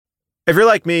If you're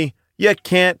like me, you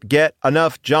can't get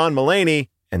enough John Mulaney.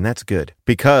 And that's good,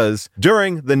 because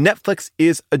during the Netflix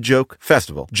is a Joke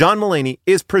Festival, John Mulaney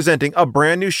is presenting a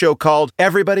brand new show called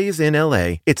Everybody's in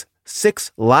LA. It's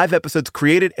 6 live episodes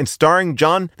created and starring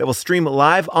John that will stream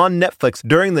live on Netflix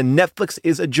during the Netflix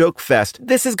is a Joke Fest.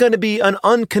 This is going to be an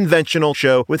unconventional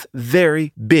show with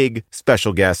very big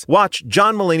special guests. Watch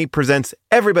John Mulaney Presents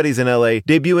Everybody's in LA,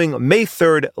 debuting May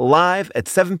 3rd live at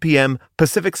 7 p.m.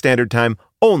 Pacific Standard Time,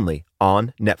 only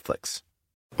on Netflix.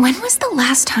 When was the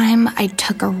last time I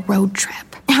took a road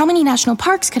trip? How many national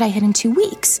parks could I hit in 2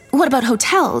 weeks? What about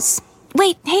hotels?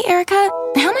 Wait, hey, Erica,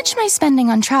 how much am I spending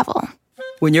on travel?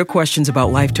 When your questions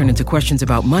about life turn into questions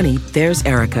about money, there's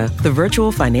Erica, the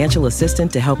virtual financial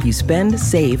assistant to help you spend,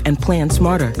 save, and plan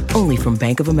smarter. Only from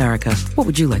Bank of America. What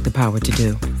would you like the power to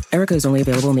do? Erica is only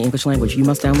available in the English language. You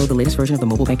must download the latest version of the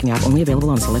mobile banking app, only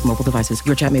available on select mobile devices.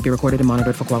 Your chat may be recorded and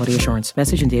monitored for quality assurance.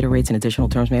 Message and data rates and additional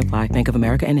terms may apply. Bank of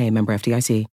America N.A., member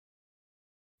FDIC.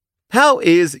 How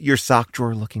is your sock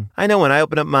drawer looking? I know when I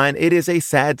open up mine, it is a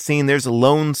sad scene. There's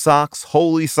lone socks,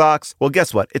 holy socks. Well,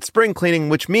 guess what? It's spring cleaning,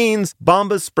 which means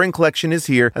Bombas spring collection is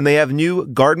here, and they have new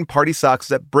garden party socks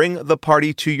that bring the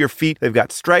party to your feet. They've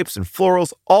got stripes and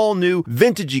florals, all new,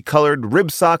 vintagey colored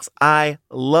rib socks. I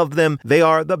love them. They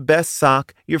are the best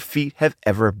sock your feet have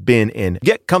ever been in.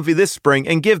 Get comfy this spring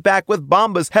and give back with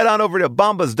Bombas. Head on over to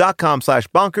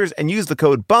bombas.com/bonkers and use the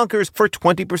code bonkers for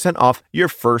 20% off your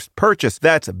first purchase.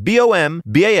 That's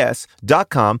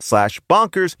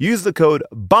bombas.com/bonkers. Use the code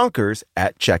bonkers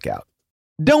at checkout.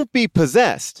 Don't be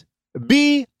possessed.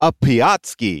 Be a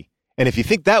Piatsky. And if you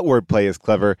think that wordplay is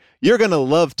clever, you're going to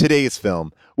love today's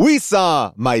film. We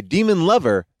saw My Demon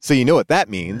Lover, so you know what that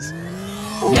means.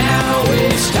 Now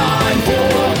it's time for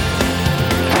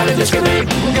How Did This Get Made?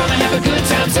 We're gonna have a good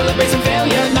time, celebrate some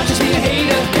failure, not just be a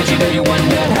hater. Cause you know you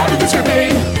wonder, how did this get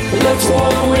made? Let's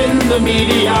wallow in the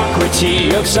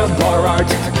mediocrity of subpar art.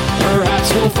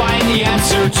 Perhaps we'll find the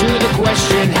answer to the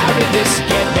question, how did this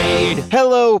get made?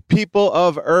 Hello, people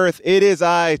of Earth. It is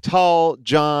I, Tall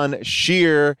John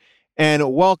Shear,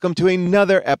 and welcome to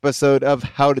another episode of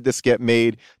How Did This Get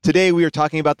Made? Today we are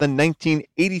talking about the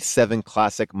 1987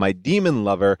 classic My Demon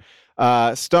Lover,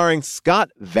 starring Scott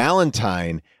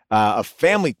Valentine of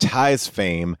Family Ties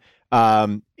fame.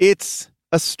 It's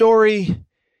a story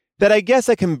that I guess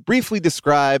I can briefly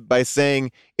describe by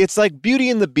saying it's like Beauty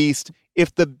and the Beast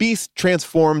if the Beast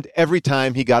transformed every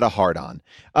time he got a hard-on.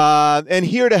 And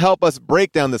here to help us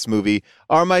break down this movie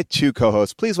are my two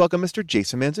co-hosts. Please welcome Mr.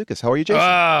 Jason Mantzoukas. How are you,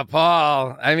 Jason?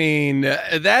 Paul, I mean,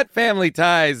 that Family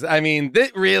Ties, I mean,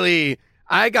 that really,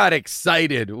 I got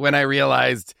excited when I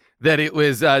realized that it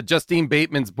was Justine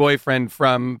Bateman's boyfriend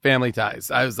from Family Ties.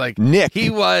 I was like, Nick. He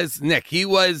was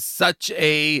such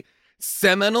a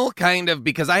seminal kind of,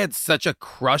 because I had such a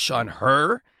crush on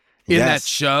her in that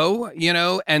show, you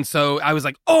know? And so I was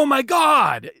like, oh my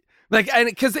God. Like, and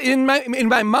because in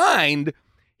my mind,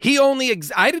 he only,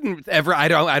 I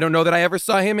don't know that I ever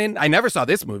saw him I never saw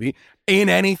this movie in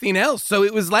anything else. So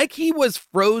it was like he was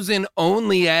frozen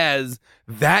only as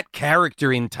that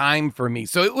character in time for me.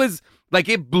 So it was like,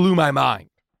 it blew my mind.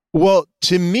 Well,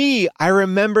 to me, I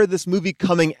remember this movie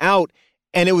coming out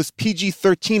and it was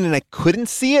PG-13 and I couldn't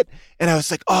see it. And I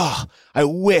was like, oh, I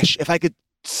wish if I could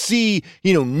see,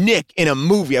 Nick in a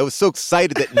movie. I was so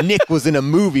excited that Nick was in a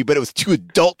movie, but it was too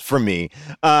adult for me.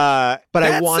 But that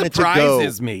I wanted to go.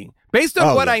 Surprises me. Based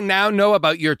on what I now know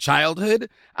about your childhood,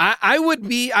 I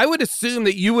would assume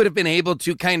that you would have been able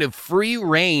to kind of free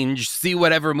range see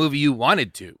whatever movie you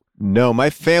wanted to. No,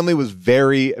 my family was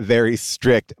very, very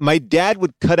strict. My dad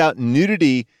would cut out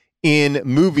nudity in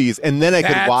movies and then I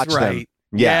could watch them.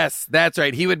 Yeah. Yes, that's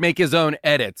right. He would make his own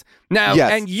edits. Now,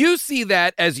 and you see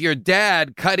that as your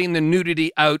dad cutting the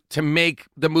nudity out to make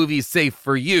the movie safe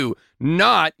for you,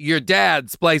 not your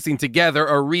dad splicing together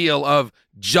a reel of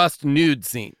just nude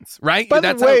scenes, right?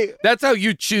 That's how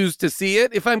you choose to see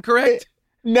it, if I'm correct?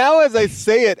 Now, as I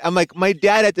say it, I'm like, my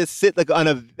dad had to sit like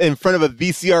in front of a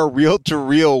VCR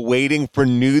reel-to-reel waiting for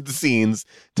nude scenes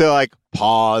to like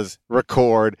pause,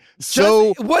 record.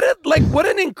 So what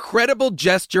an incredible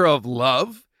gesture of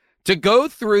love to go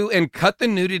through and cut the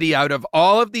nudity out of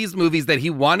all of these movies that he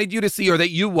wanted you to see or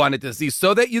that you wanted to see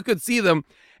so that you could see them.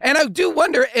 And I do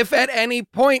wonder if at any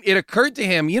point it occurred to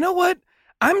him, you know what?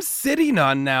 I'm sitting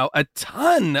on now a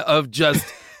ton of just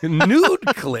nude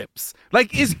clips. Like,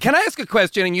 can I ask a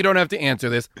question and you don't have to answer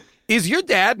this? Is your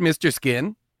dad Mr.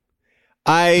 Skin?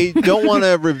 I don't want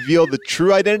to reveal the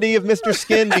true identity of Mr.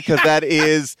 Skin because that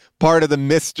is part of the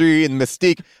mystery and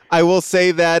mystique. I will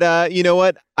say that, you know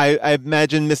what? I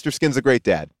imagine Mr. Skin's a great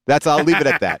dad. I'll leave it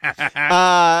at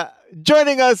that.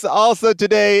 Joining us also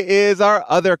today is our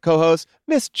other co-host,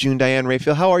 Miss June Diane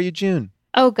Raphael. How are you, June?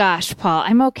 Oh, gosh, Paul,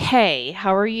 I'm okay.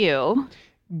 How are you?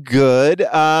 Good.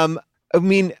 I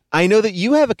know that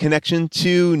you have a connection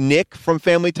to Nick from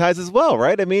Family Ties as well,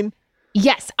 right?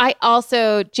 Yes, I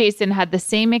also, Jason, had the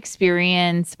same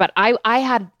experience, but I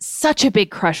had such a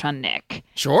big crush on Nick.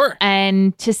 Sure.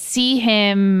 And to see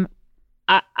him,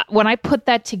 when I put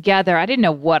that together, I didn't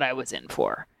know what I was in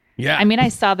for. Yeah. I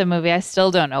saw the movie. I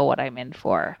still don't know what I'm in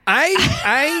for.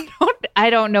 I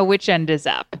don't know which end is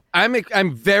up.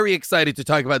 I'm very excited to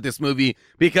talk about this movie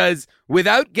because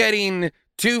without getting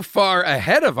too far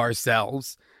ahead of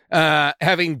ourselves,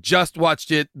 having just watched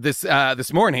it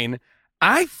this morning,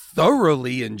 I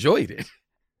thoroughly enjoed it.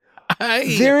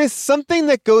 There is something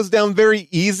that goes down very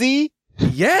easy.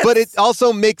 Yes. But it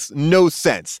also makes no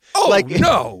sense. Oh,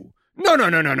 no.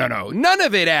 None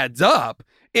of it adds up.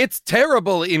 It's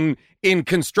terrible in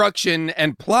construction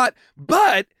and plot,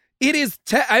 but it is.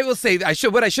 I will say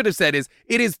what I should have said is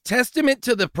it is testament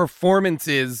to the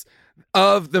performances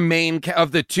of the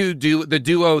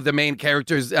duo, the main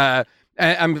characters.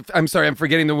 I'm sorry, I'm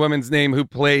forgetting the woman's name who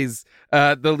plays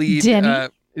the lead. Denny.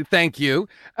 Thank you.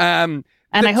 And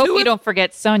I hope you don't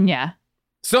forget Sonia.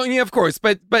 Sonia, of course,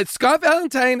 but Scott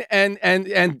Valentine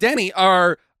and Denny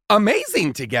are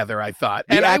amazing together, I thought.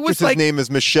 The and actress's I was name is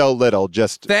Michelle Little.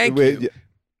 Thank you.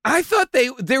 I thought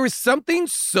there was something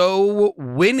so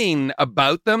winning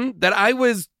about them that I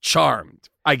was charmed,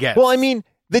 I guess. Well,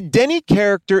 the Denny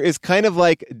character is kind of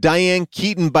like Diane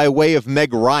Keaton by way of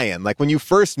Meg Ryan. Like when you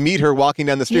first meet her walking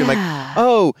down the street, I'm like,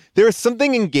 oh, there's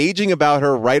something engaging about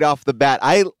her right off the bat.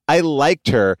 I liked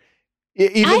her.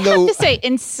 Have to say,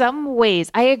 in some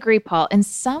ways, I agree, Paul. In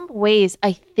some ways,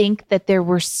 I think that there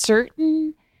were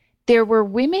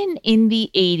women in the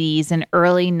 80s and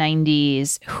early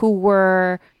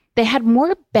 90s they had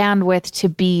more bandwidth to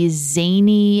be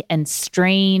zany and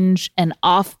strange and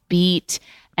offbeat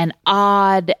and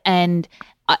odd and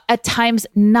at times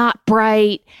not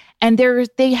bright. And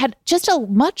they had just a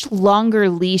much longer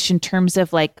leash in terms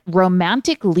of like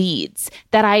romantic leads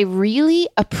that I really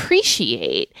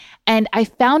appreciate. And I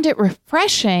found it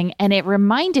refreshing, and it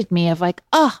reminded me of like,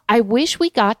 I wish we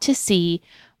got to see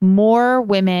more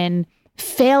women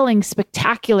failing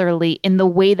spectacularly in the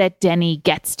way that Denny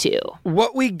gets to.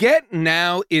 What we get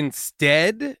now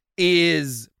instead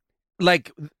is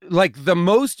like the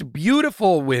most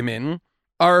beautiful women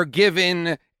are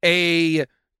given a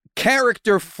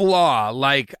character flaw,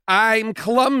 like I'm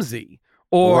clumsy,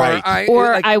 or right.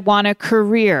 I want a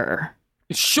career.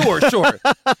 Sure.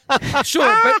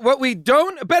 But what we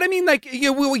don't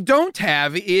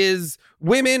have is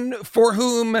women for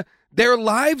whom their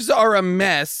lives are a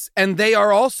mess, and they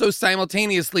are also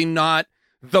simultaneously not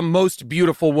the most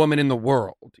beautiful woman in the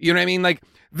world. You know what I mean? Like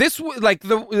this, like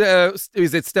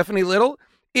is it Stephanie Little?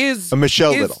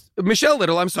 Michelle Little? Michelle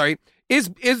Little, I'm sorry, is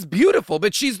beautiful,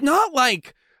 but she's not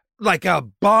like a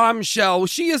bombshell.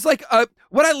 She is like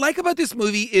what I like about this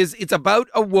movie is it's about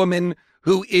a woman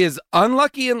who is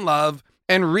unlucky in love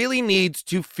and really needs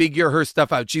to figure her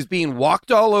stuff out. She's being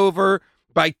walked all over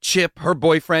by Chip, her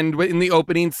boyfriend, in the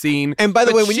opening scene. And by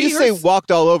the way, when you say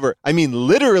walked all over, I mean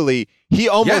literally, he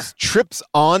almost trips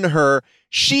on her.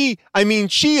 She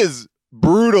is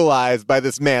brutalized by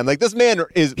this man. Like this man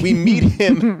we meet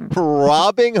him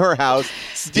robbing her house,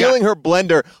 stealing her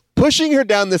blender, pushing her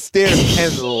down the stairs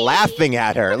and laughing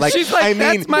at her. Like she's like,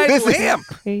 that's my lamp.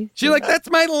 She's like, that's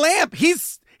my lamp.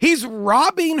 He's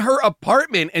robbing her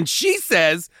apartment, and she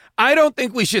says, I don't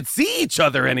think we should see each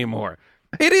other anymore.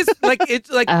 It's like,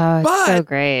 but so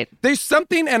great. There's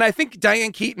something, and I think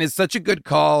Diane Keaton is such a good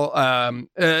call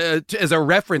as a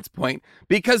reference point,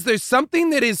 because there's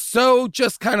something that is so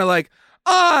just kind of like,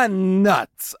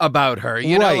 nuts about her,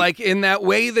 you know, like in that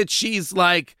way that she's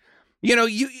like, you know,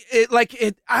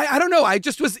 I don't know. I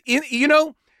just was in, you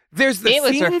know, it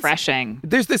was refreshing.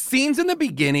 There's the scenes in the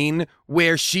beginning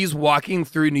where she's walking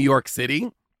through New York City.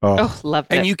 Oh,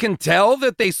 loved it. And you can tell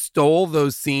that they stole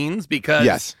those scenes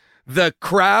because the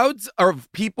crowds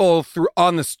of people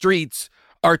on the streets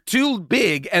are too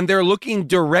big and they're looking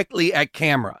directly at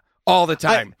camera all the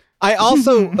time. I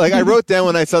also, I wrote down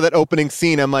when I saw that opening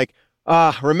scene, I'm like,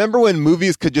 remember when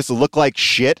movies could just look like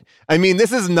shit? I mean,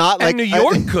 this is not like... And New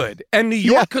York could. And New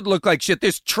York could look like shit.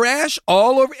 There's trash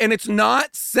all over, and it's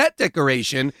not set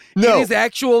decoration. No. It is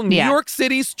actual New York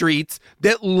City streets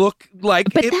that look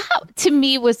like... But that, to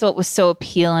me, was what was so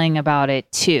appealing about it,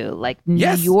 too. Like,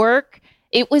 New York...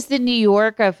 It was the New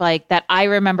York of like that I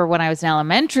remember when I was in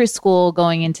elementary school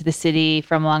going into the city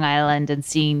from Long Island and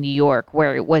seeing New York,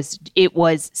 where it was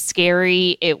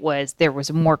scary. There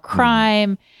was more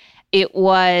crime. It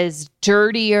was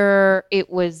dirtier. It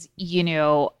was,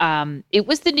 it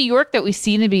was the New York that we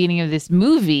see in the beginning of this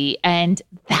movie. And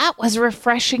that was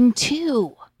refreshing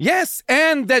too. Yes.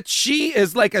 And that she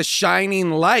is like a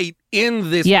shining light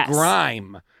in this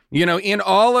grime, in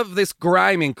all of this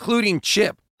grime, including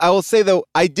Chip. I will say, though,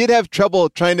 I did have trouble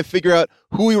trying to figure out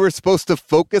who we were supposed to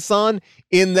focus on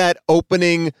in that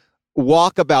opening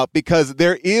walkabout, because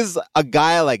there is a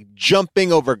guy like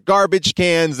jumping over garbage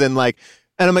cans and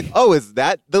I'm like, oh, is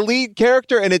that the lead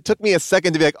character? And it took me a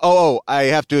second to be like, oh, I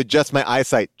have to adjust my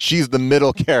eyesight. She's the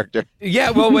middle character.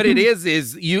 Yeah, well, what it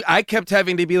is I kept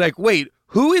having to be like, wait,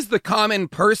 who is the common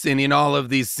person in all of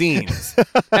these scenes?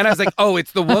 And I was like, oh,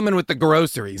 it's the woman with the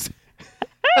groceries.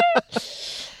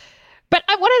 But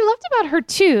what I loved about her,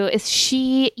 too, is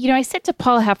she, I said to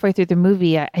Paul halfway through the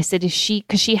movie, I said,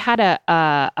 because she had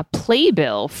a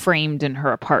playbill framed in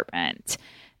her apartment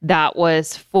that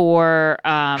was for...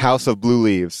 House of Blue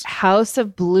Leaves. House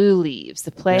of Blue Leaves,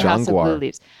 the play House of Guar. Blue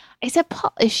Leaves. I said,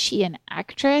 Paul, is she an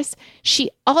actress? She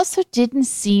also didn't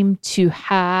seem to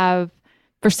have,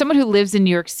 for someone who lives in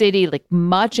New York City, like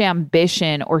much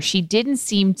ambition, or she didn't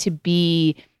seem to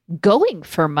be going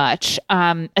for much,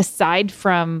 aside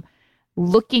from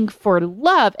looking for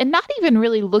love, and not even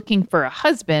really looking for a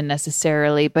husband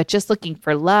necessarily, but just looking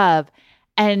for love.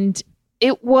 And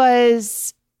it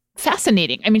was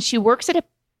fascinating. I mean, she works at a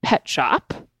pet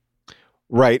shop.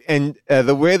 Right. And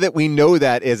the way that we know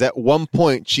that is at one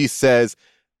point she says,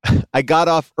 I got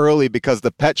off early because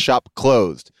the pet shop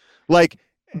closed. But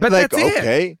that's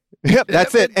okay. Yep,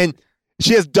 that's it. And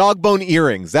she has dog bone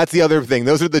earrings. That's the other thing.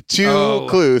 Those are the two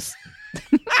clues.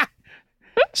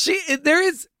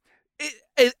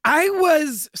 I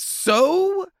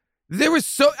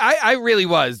really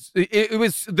was. It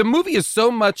was, the movie is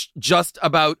so much just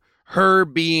about her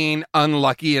being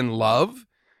unlucky in love.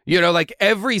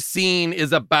 Every scene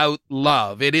is about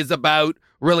love. It is about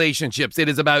relationships. It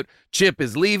is about Chip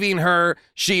is leaving her.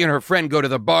 She and her friend go to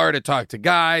the bar to talk to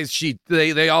guys.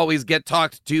 They always get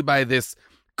talked to by this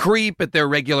creep at their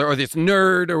regular, or this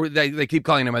nerd, or they keep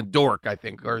calling him a dork, I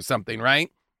think, or something, right?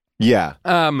 Yeah.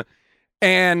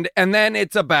 And then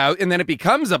it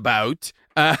becomes about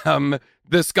the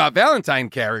Scott Valentine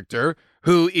character,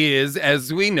 who is,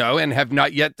 as we know and have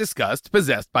not yet discussed,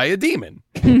 possessed by a demon.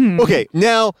 Okay,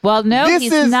 now... Well, no,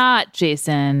 he's not,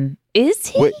 Jason. Is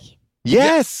he? Wait,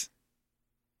 yes.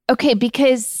 Okay,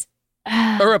 because...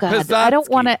 or a God, I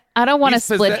don't want to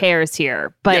split hairs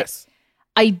here, but yes.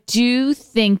 I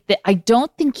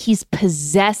don't think he's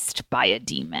possessed by a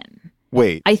demon.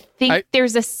 Wait. I think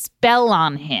there's a spell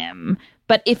on him.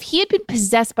 But if he had been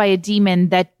possessed by a demon,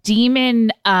 that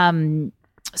demon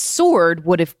sword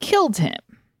would have killed him.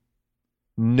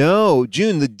 No,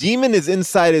 June, the demon is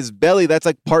inside his belly. That's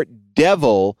like part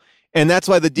devil. And that's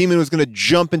why the demon was going to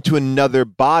jump into another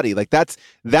body.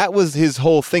 That was his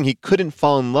whole thing. He couldn't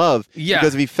fall in love. Yeah.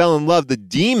 Because if he fell in love, the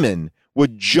demon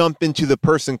would jump into the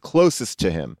person closest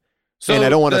to him. So and I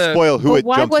don't want to spoil who it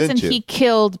jumps into. Why wasn't he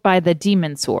killed by the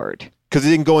demon sword? Because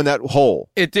he didn't go in that hole.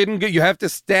 It didn't go. You have to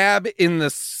stab in the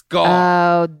skull.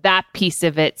 Oh, that piece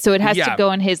of it. So it has to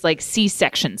go in his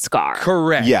C-section scar.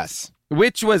 Correct. Yes.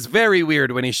 Which was very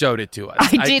weird when he showed it to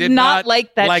us. I did not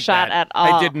like that shot at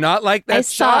all. I did not like that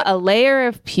shot. I saw a layer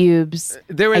of pubes.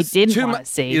 I didn't want to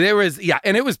see. There was,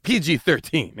 and it was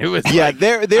PG-13. It was I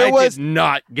did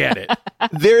not get it.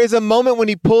 There is a moment when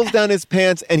he pulls down his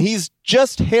pants and he's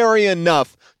just hairy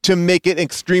enough to make it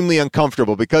extremely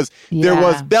uncomfortable because there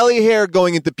was belly hair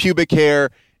going into pubic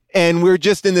hair. And we're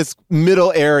just in this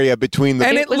middle area between the...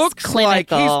 And it looks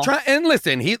clinical. like he's trying... And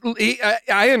listen,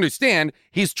 I understand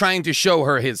he's trying to show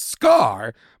her his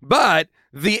scar, but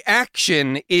the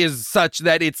action is such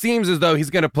that it seems as though he's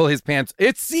going to pull his pants.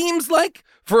 It seems like,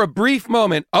 for a brief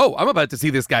moment, oh, I'm about to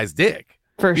see this guy's dick.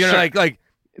 For sure.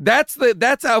 That's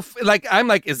how, I'm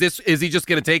like, is he just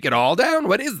going to take it all down?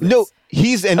 What is this? No,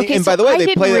 and by the way,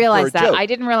 they play it for a joke. I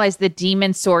didn't realize the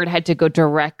demon sword had to go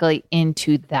directly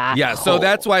into that hole. So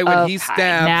that's why when he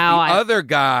stabs other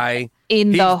guy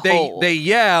in the hole, they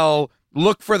yell,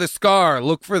 look for the scar,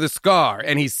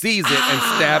 and he sees it and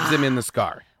stabs him in the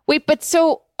scar. Wait,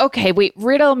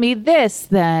 riddle me this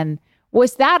then.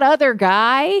 Was that other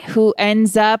guy who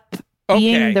ends up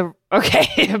being the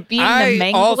mangler?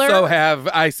 I also have,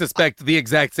 I suspect, the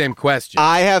exact same question.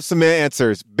 I have some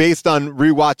answers based on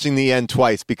rewatching the end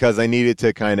twice because I needed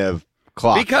to kind of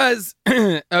clock. Because,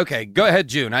 okay, go ahead,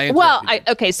 June.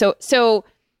 So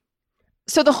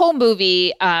the whole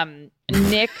movie,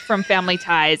 Nick from Family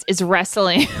Ties is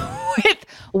wrestling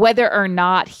whether or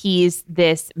not he's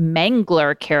this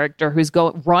Mangler character who's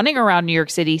running around New York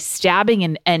City,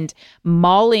 stabbing and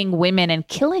mauling women and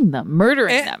killing them,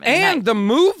 murdering them. And the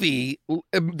movie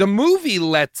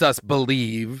lets us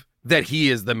believe that he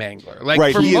is the Mangler. Like,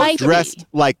 right, he might is dressed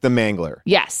like the Mangler.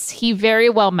 Yes, he very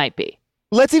well might be.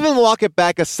 Let's even walk it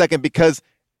back a second, because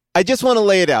I just want to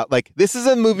lay it out. Like, this is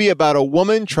a movie about a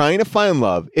woman trying to find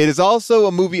love. It is also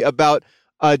a movie about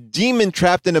a demon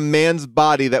trapped in a man's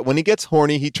body that when he gets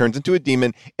horny, he turns into a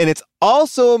demon. And it's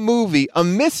also a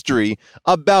mystery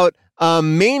about a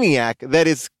maniac that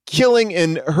is killing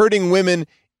and hurting women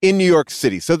in New York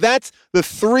City. So that's the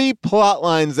three plot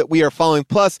lines that we are following.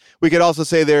 Plus, we could also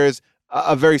say there's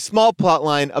a very small plot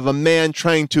line of a man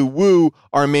trying to woo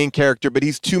our main character, but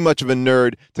he's too much of a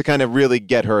nerd to kind of really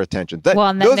get her attention.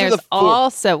 And then there's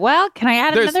also, can I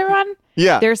add another one?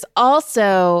 Yeah. There's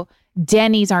also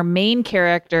Denny's, our main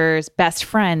character's best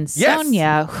friend,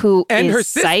 Sonia, who and is her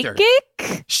sister.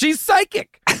 psychic. She's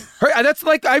psychic. That's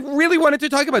like, I really wanted to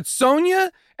talk about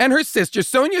Sonia and her sister.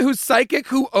 Sonia, who's psychic,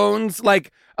 who owns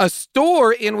like a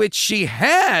store in which she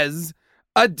has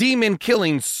a demon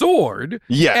killing sword,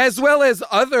 as well as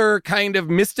other kind of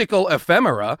mystical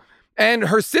ephemera, and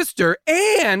her sister,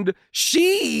 and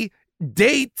she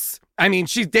dates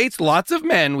lots of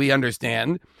men, we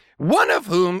understand, one of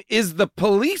whom is the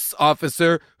police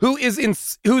officer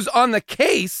who's on the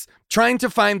case trying to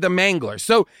find the Mangler.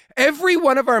 So every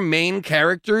one of our main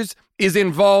characters is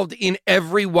involved in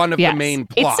every one of the main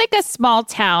plots. It's like a small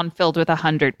town filled with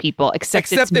 100 people,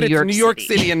 except it's that New it's New York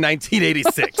City in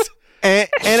 1986. And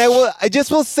I just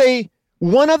will say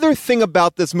one other thing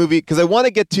about this movie, because I want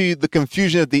to get to the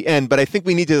confusion at the end, but I think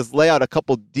we need to just lay out a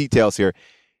couple details here.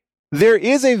 There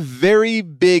is a very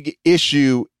big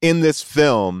issue in this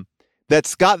film that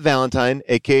Scott Valentine,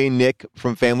 aka Nick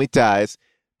from Family Ties,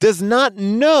 does not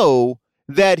know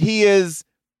that he is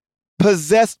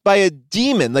possessed by a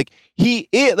demon. Like,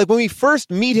 when we first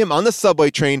meet him on the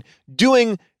subway train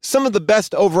doing some of the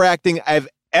best overacting I've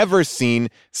ever seen,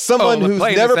 someone who's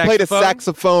never played a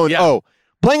saxophone. Yeah.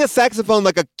 Playing a saxophone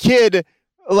like a kid,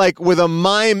 like with a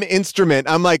mime instrument.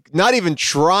 I'm like, not even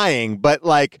trying, but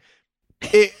like,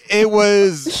 it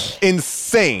was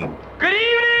insane. Good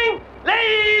evening,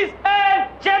 ladies and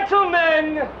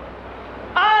gentlemen.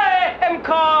 I am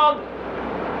called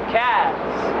Cass.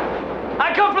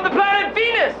 I come from the planet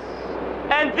Venus,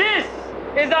 and this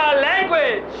is our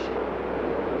language.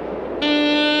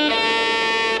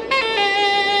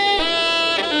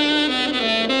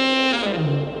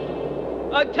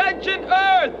 Attention,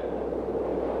 Earth!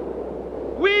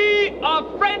 We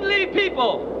are friendly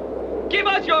people. Give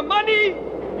us your money,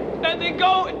 and then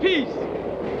go in peace.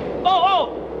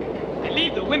 And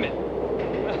leave the women.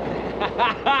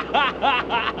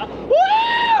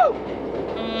 Woo!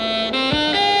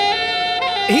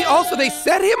 They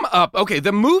set him up. Okay,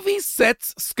 the movie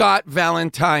sets Scott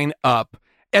Valentine up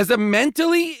as a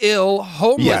mentally ill,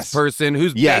 homeless person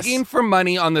who's begging for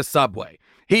money on the subway.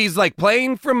 He's like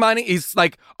playing for money. He's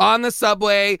like on the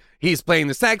subway. He's playing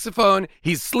the saxophone.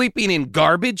 He's sleeping in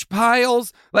garbage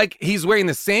piles. Like, he's wearing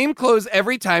the same clothes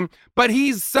every time, but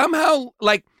he's somehow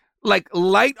like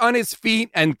light on his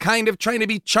feet and kind of trying to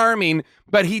be charming,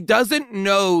 but he doesn't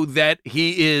know that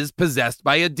he is possessed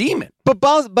by a demon. But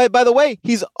by the way,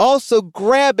 he's also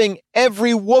grabbing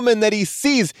every woman that he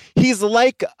sees. He's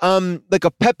like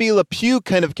a Pepe Le Pew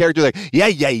kind of character, like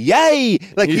yay.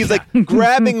 Like, he's like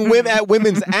grabbing women at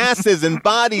women's asses and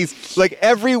bodies. Like,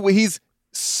 he's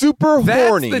super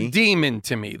horny. That's the demon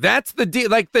to me. That's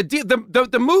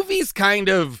the movie's kind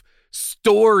of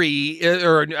story,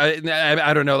 or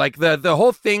I don't know, like the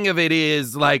whole thing of it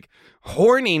is like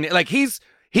horny. Like, he's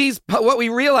what we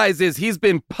realize is he's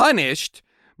been punished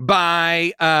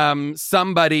by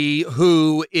somebody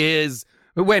who is,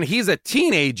 when he's a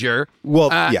teenager,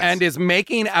 and is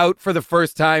making out for the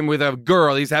first time with a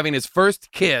girl. He's having his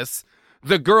first kiss.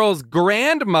 The girl's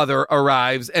grandmother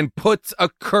arrives and puts a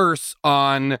curse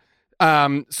on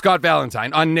Scott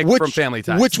Valentine, on Nick from Family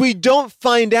Ties. Which we don't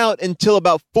find out until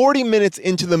about 40 minutes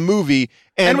into the movie.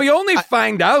 And we only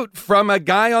find out from a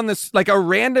guy on this, like a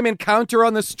random encounter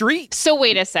on the street. So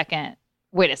wait a second.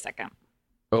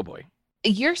 Oh boy.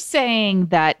 You're saying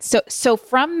that, so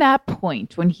from that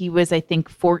point when he was, I think,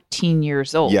 14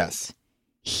 years old,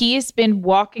 he has been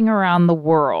walking around the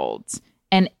world,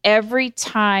 and every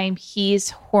time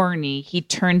he's horny, he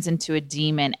turns into a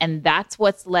demon, and that's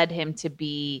what's led him to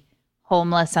be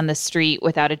homeless on the street,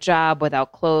 without a job,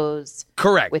 without clothes.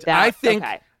 Correct. I think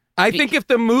if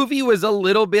the movie was a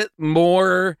little bit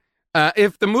more,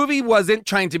 if the movie wasn't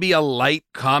trying to be a light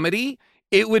comedy,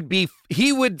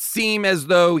 he would seem as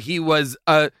though he was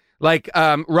like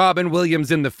Robin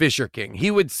Williams in The Fisher King.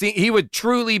 He would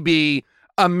truly be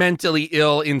a mentally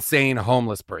ill, insane,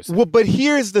 homeless person. Well, but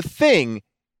here's the thing.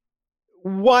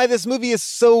 Why this movie is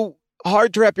so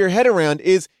hard to wrap your head around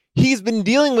is he's been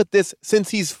dealing with this since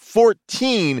he's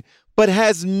 14, but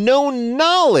has no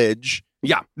knowledge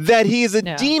that he is a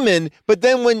demon. But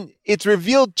then when it's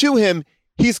revealed to him,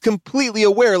 he's completely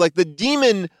aware. Like the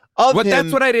demon of him.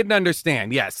 That's what I didn't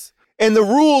understand. Yes. And the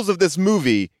rules of this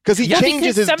movie, because he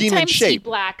changes his demon shape. Sometimes he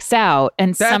blacks out,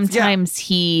 and sometimes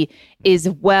he is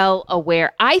well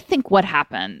aware. I think what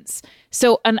happens.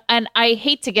 So, and I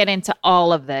hate to get into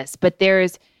all of this, but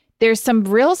there's some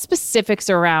real specifics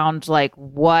around like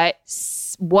what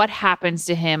happens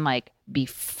to him like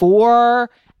before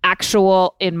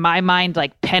actual, in my mind,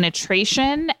 like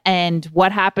penetration, and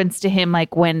what happens to him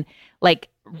like when like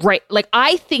right, like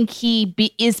I think he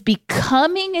is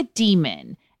becoming a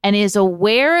demon and is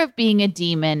aware of being a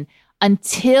demon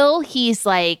until he's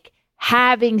like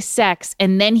having sex,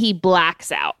 and then he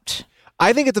blacks out.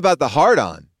 I think it's about the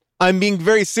hard-on. I'm being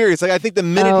very serious. Like I think the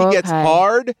minute he gets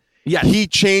hard, he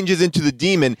changes into the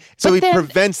demon, so he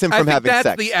prevents him from having sex.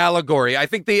 That's the allegory. I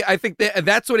think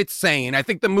that's what it's saying. I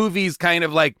think the movie's kind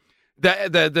of like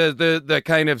the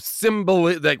kind of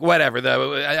symbol, like whatever.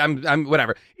 I'm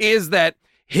whatever is that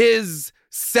his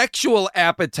sexual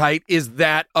appetite is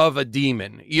that of a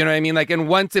demon. You know what I mean? Like, and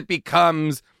once he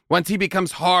becomes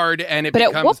hard, and it. But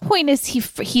at what point is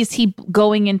he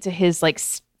going into his like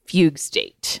fugue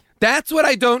state? That's what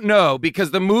I don't know,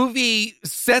 because the movie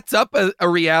sets up a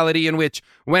reality in which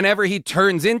whenever he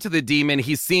turns into the demon,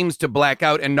 he seems to black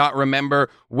out and not remember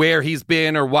where he's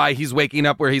been or why he's waking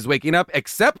up where he's waking up,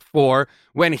 except for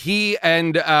when he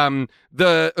and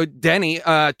Denny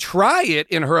try it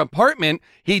in her apartment.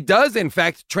 He does, in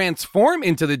fact, transform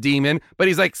into the demon, but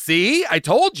he's like, see, I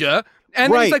told you.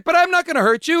 And then he's like, but I'm not going to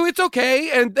hurt you. It's okay.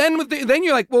 And then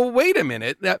you're like, well, wait a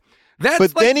minute.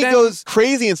 But then he goes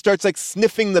crazy and starts like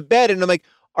sniffing the bed. And I'm like,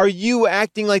 are you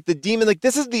acting like the demon? Like,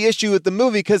 this is the issue with the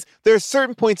movie, because there are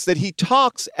certain points that he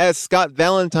talks as Scott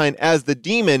Valentine as the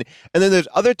demon. And then there's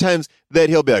other times that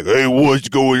he'll be like, hey, what's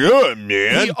going on,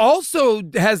 man? He also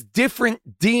has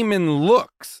different demon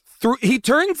looks. He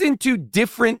turns into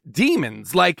different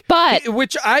demons,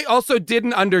 which I also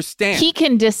didn't understand. He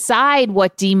can decide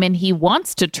what demon he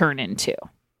wants to turn into.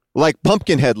 Like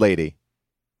Pumpkinhead Lady.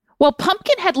 Well,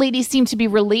 Pumpkinhead Lady seemed to be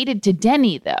related to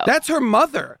Denny, though. That's her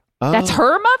mother. Oh. That's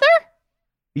her mother?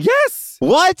 Yes.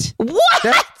 What?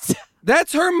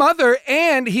 That's her mother,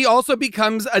 and he also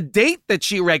becomes a date that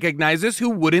she recognizes who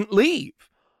wouldn't leave.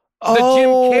 The Jim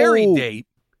Carrey date.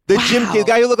 The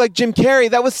guy who looked like Jim Carrey.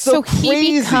 That was so crazy. So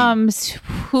he becomes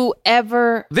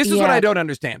whoever. This is what I don't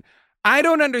understand. I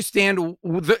don't understand.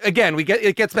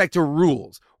 It gets back to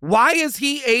rules. Why is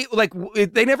he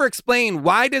they never explain,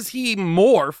 why does he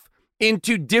morph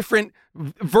into different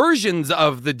versions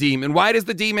of the demon? Why does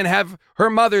the demon have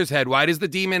her mother's head? Why does the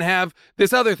demon have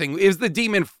this other thing? Is the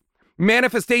demon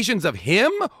manifestations of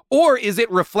him, or is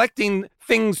it reflecting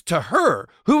things to her?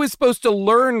 Who is supposed to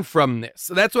learn from this?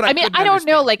 So that's what I mean. I don't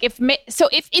know. Like if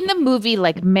in the movie,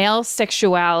 like male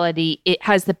sexuality, it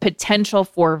has the potential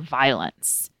for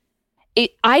violence.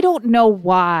 I don't know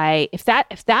why. If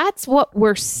that's what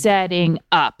we're setting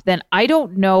up, then I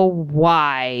don't know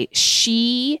why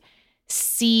she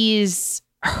sees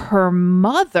her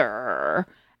mother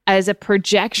as a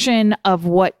projection of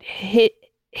what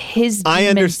his I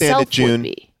understand it,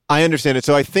 June. I understand it.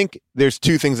 So I think there's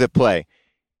two things at play.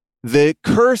 The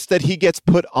curse that he gets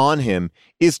put on him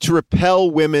is to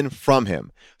repel women from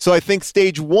him. So I think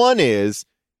stage one is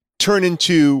turn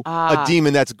into a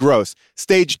demon that's gross.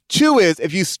 Stage two is,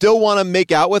 if you still want to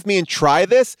make out with me and try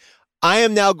this, I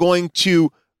am now going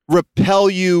to repel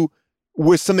you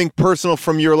with something personal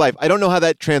from your life. I don't know how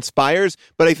that transpires,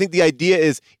 but I think the idea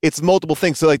is it's multiple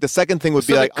things. So like the second thing would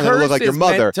be like, I'm going to look like your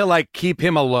mother. Meant to like keep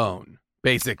him alone,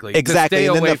 basically. Exactly.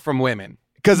 To stay away from women.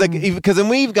 Because then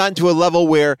we've gotten to a level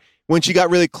where when she got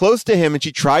really close to him and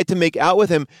she tried to make out with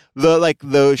him,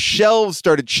 the shelves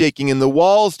started shaking and the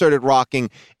walls started rocking,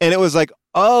 and it was like,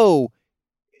 oh,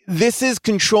 this is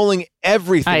controlling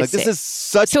everything. This is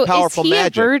such powerful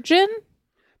magic. Is he a virgin?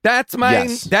 That's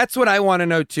That's what I want to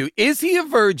know too. Is he a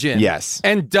virgin? Yes.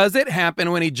 And does it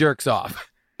happen when he jerks off?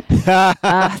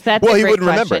 That's a great he wouldn't question.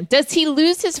 remember. Does he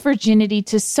lose his virginity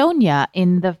to Sonia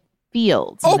in the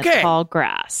fields in the tall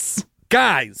grass?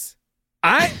 Guys,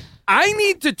 I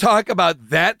need to talk about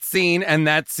that scene and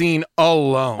that scene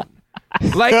alone.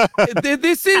 Like,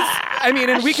 this is, I mean,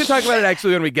 and we can talk about it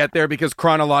actually when we get there, because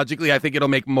chronologically, I think it'll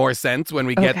make more sense when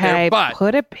we get there. But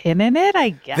put a pin in it,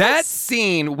 I guess. That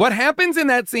scene, what happens in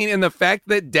that scene, and the fact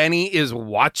that Denny is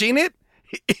watching it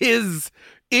is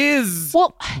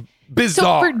Well,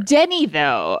 bizarre. so for Denny,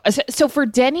 though, so for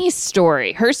Denny's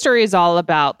story, her story is all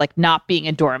about like not being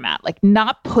a doormat, like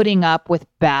not putting up with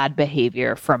bad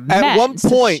behavior from men. At one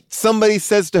point, somebody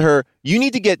says to her, you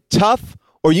need to get tough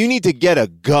or you need to get a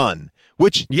gun,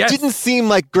 which didn't seem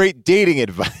like great dating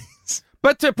advice.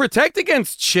 But to protect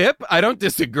against Chip, I don't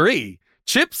disagree.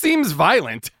 Chip seems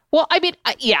violent. Well, I mean,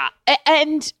 yeah.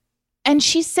 And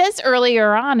she says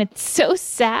earlier on, it's so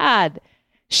sad.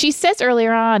 She says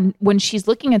earlier on when she's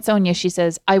looking at Sonia, she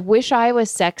says, I wish I was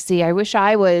sexy. I wish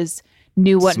I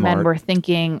knew what men were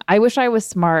thinking. I wish I was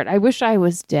smart. I wish I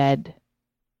was dead.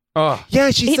 Oh.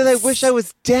 Yeah, she said, I wish I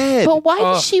was dead. But why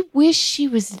does she wish she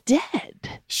was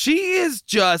dead? She is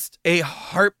just a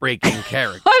heartbreaking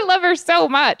character. I love her so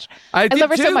much. I love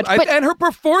her so much. And her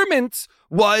performance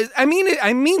was, I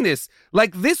mean this,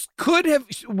 like this could have,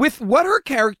 with what her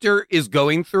character is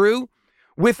going through,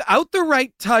 without the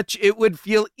right touch, it would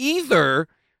feel either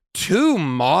too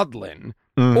maudlin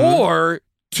or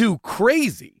too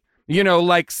crazy. You know,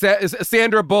 like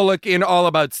Sandra Bullock in All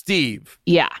About Steve.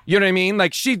 Yeah. You know what I mean?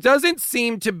 Like, she doesn't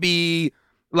seem to be,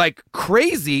 like,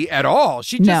 crazy at all.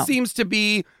 She just seems to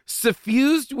be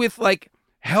suffused with, like,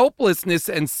 helplessness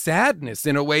and sadness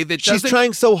in a way that She's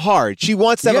trying so hard. She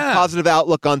wants to have a positive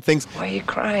outlook on things. Why are you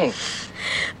crying?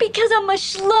 Because I'm a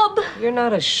schlub. You're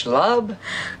not a schlub.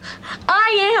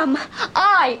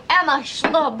 I am a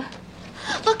schlub.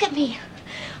 Look at me.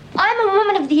 I'm a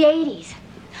woman of the 80s.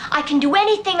 I can do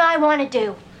anything I want to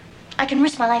do. I can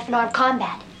risk my life in armed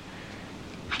combat.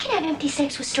 I can have empty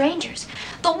sex with strangers.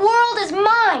 The world is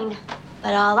mine.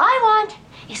 But all I want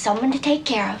is someone to take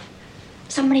care of.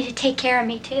 Somebody to take care of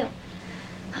me, too.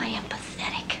 I am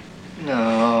pathetic.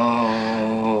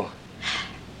 No.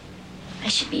 I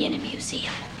should be in a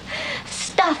museum.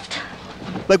 Stuffed.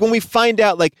 Like when we find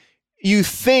out, like, you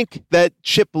think that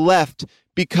Chip left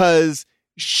because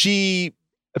she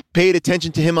paid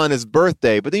attention to him on his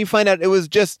birthday, but then you find out it was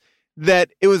just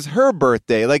that it was her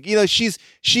birthday. Like, you know, she's the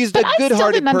good-hearted person. I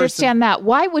still didn't understand that.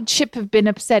 Why would Chip have been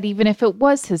upset even if it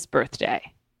was his birthday?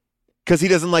 Because he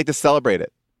doesn't like to celebrate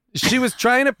it. She was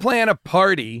trying to plan a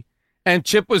party, and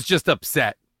Chip was just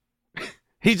upset.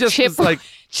 He just was like,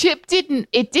 Chip didn't.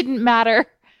 It didn't matter.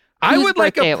 I would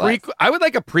like a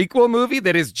prequel movie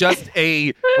that is just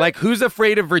a like Who's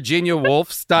Afraid of Virginia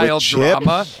Woolf style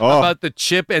drama about the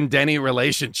Chip and Denny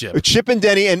relationship. Chip and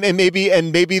Denny, and maybe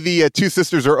the two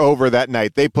sisters are over that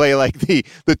night. They play like the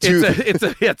two.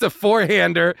 It's a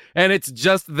four-hander, and it's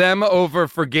just them over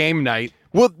for game night.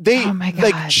 Well,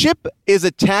 like Chip is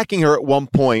attacking her at one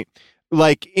point,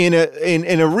 like in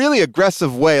a really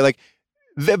aggressive way. Like,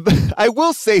 I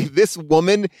will say this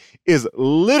woman is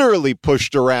literally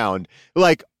pushed around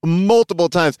like multiple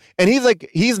times. And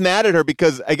he's mad at her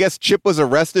because I guess Chip was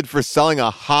arrested for selling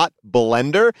a hot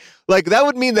blender. Like that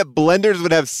would mean that blenders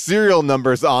would have serial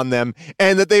numbers on them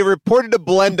and that they reported a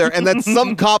blender and that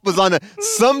some cop was on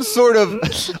some sort of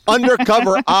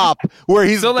undercover op where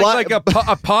he's so like a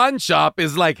pawn shop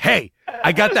is like, hey,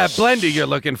 I got that blender you're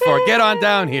looking for. Get on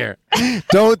down here.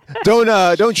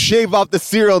 Don't shave off the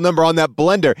serial number on that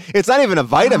blender. It's not even a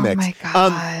Vitamix. Oh my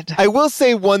God. I will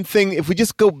say one thing. If we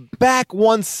just go back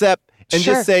one step and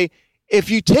just say, if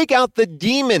you take out the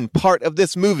demon part of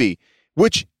this movie,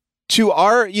 which to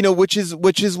our, which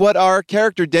is what our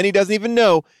character Denny doesn't even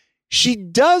know, she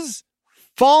does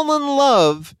fall in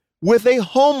love with a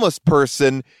homeless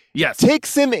person. Yes,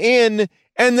 takes him in,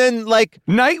 and then like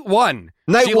night one.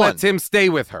 She lets him stay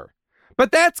with her.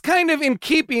 But that's kind of in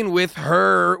keeping with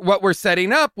her, what we're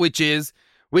setting up, which is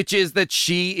that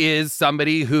she is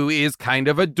somebody who is kind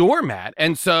of a doormat.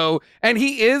 And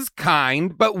he is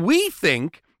kind, but we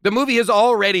think the movie has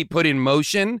already put in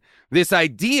motion this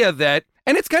idea that,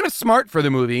 and it's kind of smart for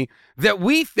the movie, that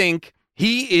we think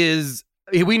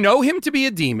we know him to be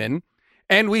a demon.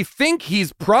 And we think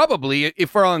he's probably, if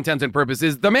for all intents and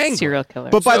purposes, the man serial killer.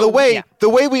 But by the way, the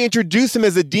way we introduce him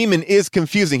as a demon is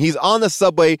confusing. He's on the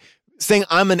subway saying,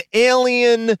 "I'm an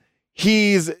alien."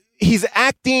 He's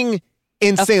acting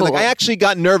insane. Like I actually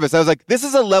got nervous. I was like, "This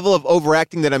is a level of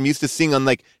overacting that I'm used to seeing on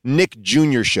like Nick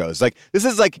Jr. shows. Like this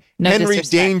is like Henry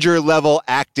Danger level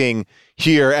acting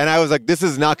here." And I was like, "This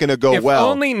is not going to go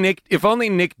well." If only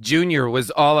Nick Jr.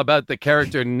 was all about the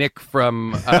character Nick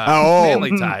from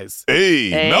Family Ties.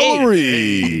 Hey,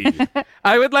 Mallory.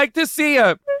 I would like to see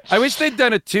I wish they'd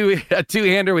done a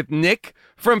two-hander with Nick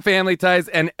from Family Ties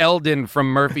and Eldon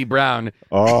from Murphy Brown.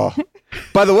 Oh,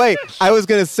 by the way, I was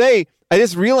going to say, I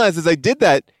just realized as I did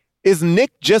that, is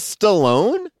Nick just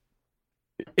Stallone?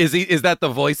 Is that the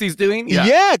voice he's doing?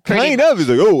 Yeah, kind of. He's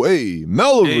like, "Oh, hey,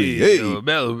 Mallory, hey.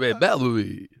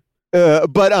 Mallory.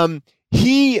 But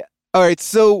he All right,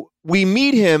 so we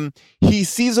meet him. He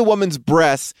sees a woman's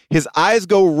breasts. His eyes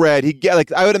go red.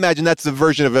 I would imagine that's the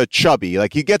version of a chubby.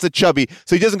 Like he gets a chubby,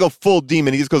 so he doesn't go full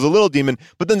demon. He just goes a little demon.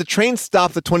 But then the train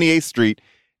stops at 28th Street,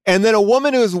 and then a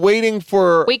woman who's waiting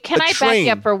for Wait, can I back you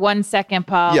up for 1 second,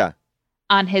 Paul? Yeah.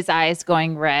 On his eyes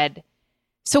going red.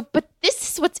 So, but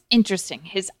this is what's interesting.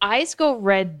 His eyes go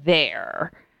red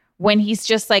there when he's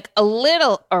just like a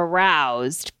little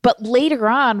aroused. But later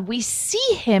on, we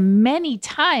see him many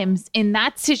times in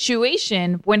that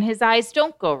situation when his eyes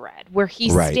don't go red, where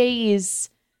he stays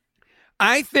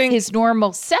his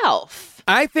normal self.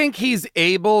 I think he's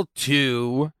able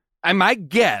to, my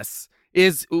guess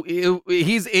is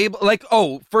he's able, like,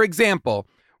 for example,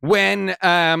 when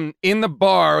in the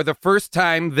bar, the first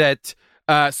time that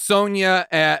Sonia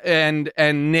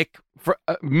and Nick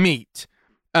meet,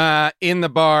 in the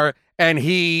bar, and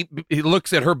he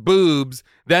looks at her boobs,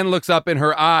 then looks up in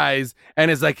her eyes and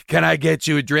is like, "Can I get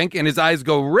you a drink?" And his eyes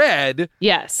go red.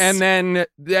 Yes. And then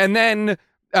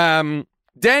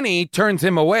Denny turns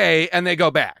him away and they go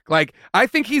back. Like, I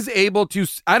think he's able to,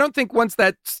 I don't think once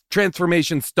that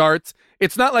transformation starts,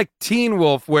 it's not like Teen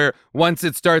Wolf where once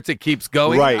it starts, it keeps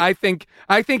going. Right. I think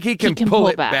he can pull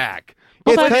it back.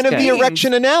 It's kind of the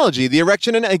erection analogy. The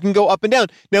erection it can go up and down.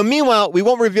 Now, meanwhile, we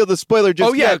won't reveal the spoiler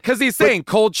just yet. Because he's saying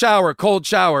cold shower.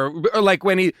 Or like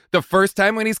the first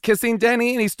time when he's kissing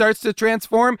Denny and he starts to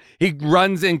transform, he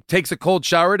runs and takes a cold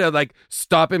shower to like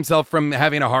stop himself from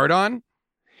having a hard on.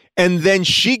 And then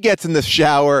she gets in the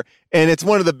shower, and it's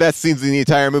one of the best scenes in the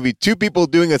entire movie. Two people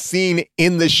doing a scene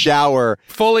in the shower.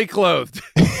 Fully clothed.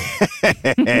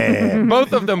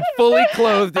 Both of them fully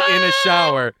clothed in a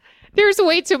shower. There's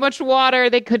way too much water.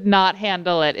 They could not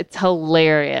handle it. It's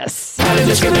hilarious.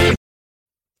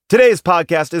 Today's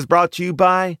podcast is brought to you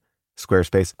by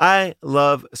Squarespace. I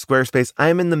love Squarespace.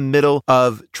 I'm in the middle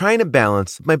of trying to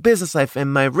balance my business life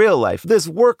and my real life. This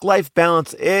work-life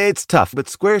balance, it's tough, but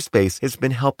Squarespace has been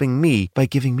helping me by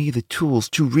giving me the tools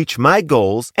to reach my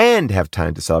goals and have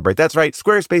time to celebrate. That's right.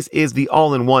 Squarespace is the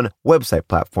all-in-one website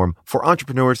platform for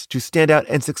entrepreneurs to stand out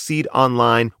and succeed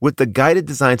online. With the guided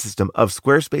design system of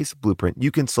Squarespace Blueprint,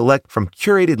 you can select from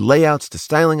curated layouts to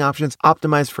styling options,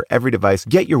 optimized for every device.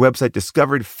 Get your website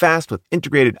discovered fast with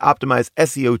integrated optimized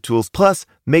SEO tools. Plus,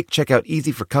 make checkout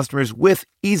easy for customers with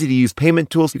easy-to-use payment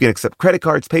tools. You can accept credit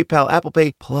cards, PayPal, Apple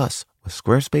Pay. Plus, with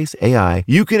Squarespace AI,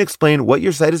 you can explain what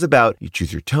your site is about. You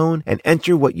choose your tone and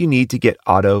enter what you need to get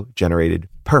auto-generated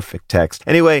perfect text.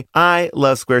 Anyway, I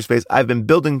love Squarespace. I've been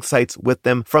building sites with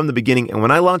them from the beginning. And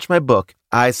when I launched my book,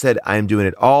 I said I'm doing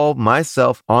it all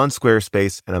myself on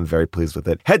Squarespace, and I'm very pleased with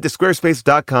it. Head to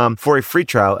squarespace.com for a free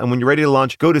trial. And when you're ready to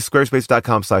launch, go to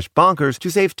squarespace.com/bonkers to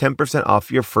save 10%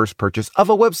 off your first purchase of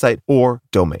a website or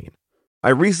domain. I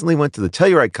recently went to the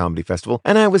Telluride Comedy Festival,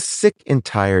 and I was sick and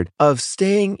tired of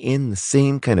staying in the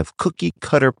same kind of cookie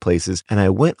cutter places. And I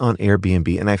went on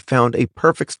Airbnb and I found a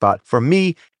perfect spot for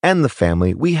me and the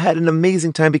family. We had an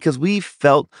amazing time because we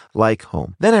felt like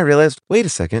home. Then I realized, wait a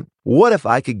second, what if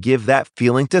I could give that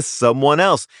feeling to someone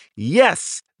else?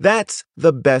 Yes! That's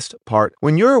the best part.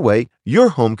 When you're away, your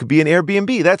home could be an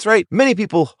Airbnb. That's right. Many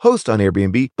people host on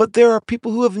Airbnb, but there are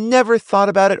people who have never thought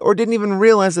about it or didn't even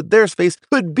realize that their space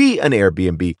could be an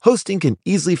Airbnb. Hosting can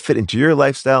easily fit into your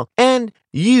lifestyle, and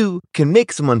you can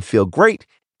make someone feel great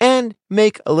and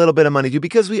make a little bit of money too,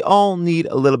 because we all need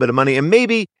a little bit of money. And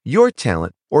maybe your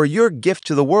talent or your gift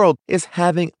to the world is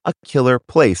having a killer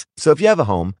place. So if you have a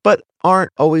home, but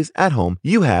aren't always at home,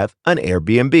 you have an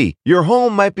Airbnb. Your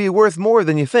home might be worth more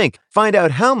than you think. Find out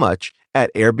how much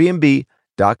at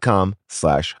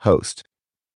airbnb.com/host.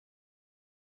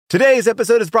 Today's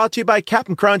episode is brought to you by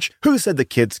Captain Crunch. Who said the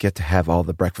kids get to have all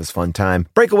the breakfast fun time?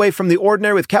 Break away from the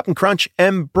ordinary with Captain Crunch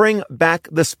and bring back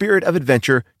the spirit of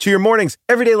adventure to your mornings.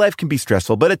 Everyday life can be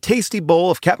stressful, but a tasty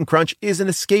bowl of Captain Crunch is an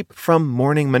escape from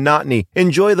morning monotony.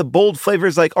 Enjoy the bold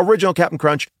flavors like original Captain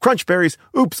Crunch, Crunch Berries,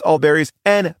 Oops All Berries,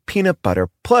 and peanut butter.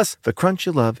 Plus, the crunch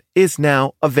you love is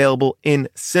now available in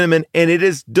cinnamon, and it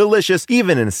is delicious.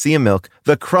 Even in a sea of milk,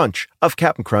 the crunch of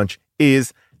Captain Crunch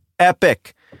is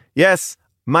epic. Yes,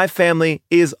 my family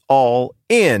is all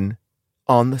in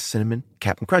on the cinnamon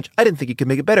Captain Crunch. I didn't think you could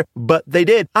make it better, but they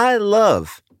did. I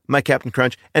love my Captain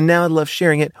Crunch, and now I love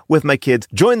sharing it with my kids.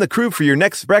 Join the crew for your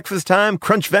next breakfast time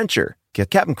crunch venture. Get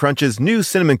Captain Crunch's new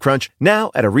Cinnamon Crunch now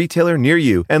at a retailer near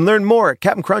you, and learn more at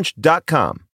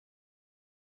CaptainCrunch.com.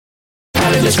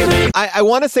 I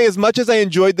want to say, as much as I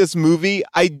enjoyed this movie,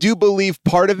 I do believe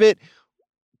part of it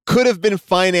could have been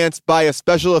financed by a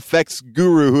special effects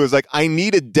guru who was like, I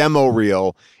need a demo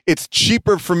reel. It's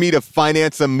cheaper for me to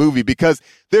finance a movie because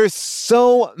there's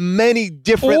so many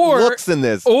different looks in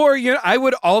this. Or, I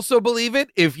would also believe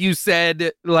it if you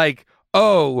said like,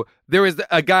 oh, there was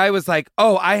a guy was like,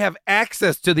 oh, I have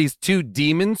access to these 2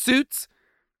 demon suits.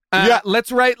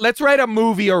 Let's write a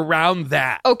movie around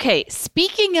that. Okay,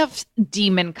 speaking of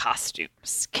demon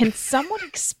costumes, can someone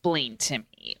explain to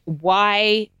me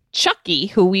why Chucky,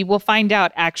 who we will find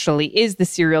out actually is the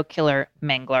serial killer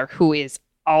Mangler, who is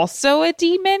also a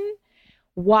demon,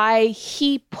 why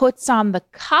he puts on the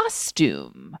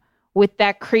costume with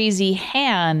that crazy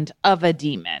hand of a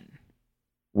demon?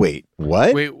 Wait,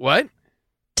 what? Wait, what?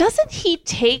 Doesn't he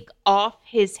take off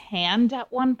his hand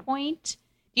at one point?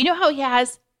 You know how he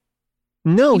has...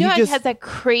 No, he has that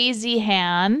crazy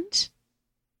hand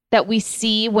that we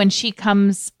see when she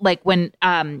comes, like when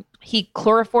he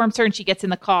chloroforms her and she gets in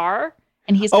the car,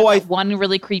 and he's got one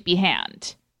really creepy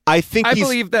hand. I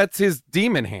believe that's his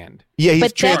demon hand. Yeah,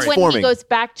 he's transforming. But then when he goes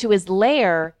back to his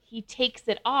lair, he takes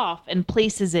it off and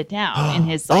places it down in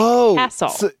his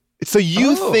castle. So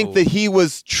you think that he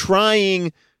was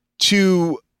trying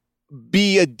to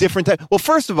be a different type? Well,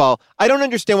 first of all, I don't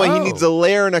understand why he needs a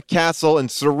lair in a castle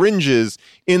and syringes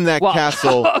in that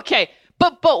castle. Okay,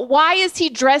 but why is he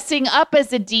dressing up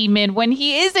as a demon when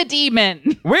he is a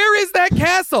demon? Where is that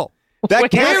castle?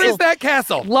 Where is that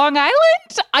castle? Long Island?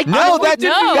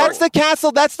 That's the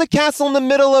castle. That's the castle in the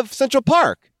middle of Central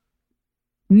Park.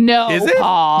 No, is it?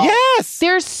 Paul. Yes.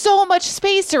 There's so much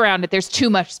space around it. There's too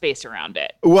much space around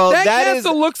it. Well, that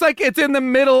castle looks like it's in the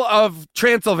middle of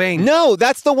Transylvania. No,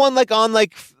 that's the one like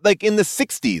in the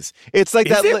 60s. It's like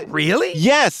is it really?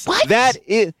 Yes. What? That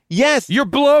is. Yes. You're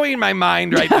blowing my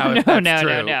mind right now.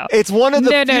 No. It's one of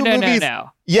the few movies. No.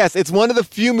 Yes, it's one of the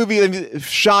few movies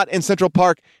shot in Central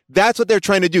Park. That's what they're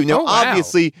trying to do. Now,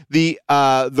 obviously, the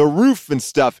roof and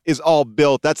stuff is all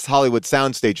built. That's Hollywood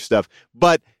soundstage stuff.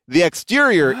 But the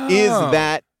exterior is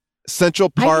that Central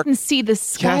Park. I didn't see the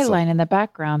skyline in the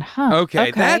background, huh?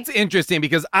 Okay, that's interesting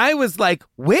because I was like,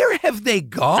 where have they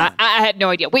gone? I had no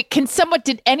idea. Wait,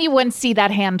 did anyone see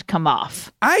that hand come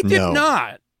off? I did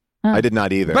not. I did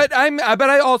not either. But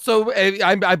I also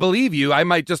I believe you. I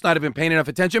might just not have been paying enough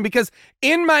attention because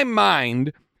in my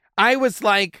mind, I was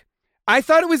like, I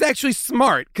thought it was actually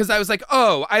smart because I was like,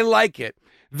 oh, I like it.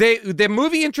 The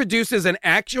movie introduces an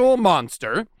actual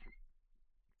monster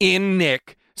in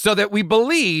Nick so that we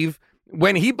believe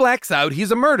when he blacks out, he's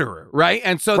a murderer, right?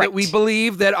 And so that we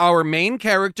believe that our main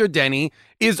character, Denny,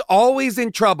 is always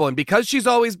in trouble. And because she's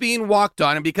always being walked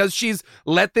on and because she's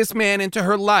let this man into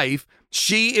her life,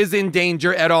 she is in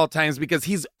danger at all times because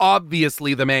he's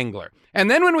obviously the Mangler. And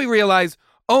then when we realize,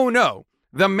 oh no,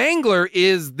 the Mangler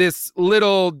is this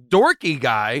little dorky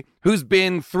guy who's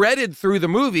been threaded through the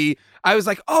movie, I was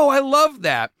like, oh, I love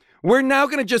that. We're now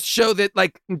going to just show that,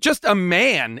 like, just a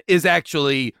man is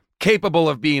actually capable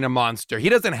of being a monster. He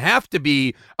doesn't have to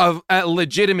be a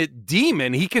legitimate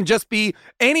demon. He can just be,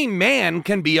 any man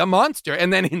can be a monster.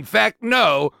 And then, in fact,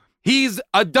 no, he's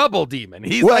a double demon.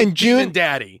 He's like Demon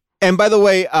Daddy. And by the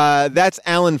way, that's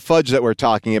Alan Fudge that we're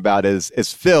talking about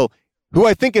as Phil, who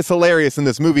I think is hilarious in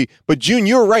this movie. But June,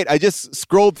 you're right. I just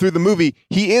scrolled through the movie.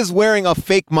 He is wearing a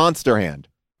fake monster hand.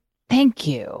 Thank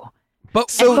you. But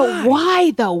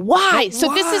why though? Why?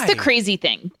 So this is the crazy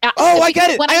thing. I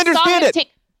get it. I understand it.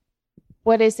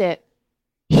 What is it?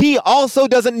 He also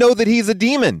doesn't know that he's a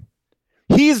demon.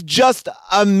 He's just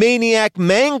a maniac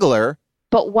mangler.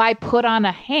 But why put on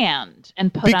a hand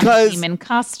and put on a demon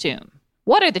costume?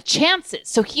 What are the chances?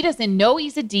 So he doesn't know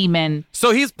he's a demon.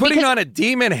 So he's putting on a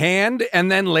demon hand and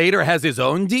then later has his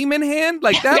own demon hand?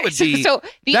 Like that would be... So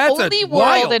the only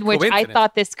world in which I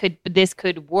thought this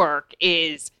could work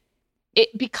is...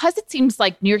 because it seems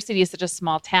like New York City is such a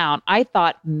small town, I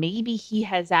thought maybe he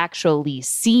has actually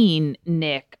seen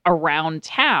Nick around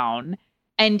town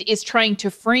and is trying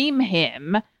to frame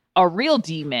him, a real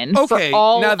demon, for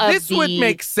all of this the would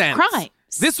make sense. crimes.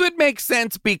 This would make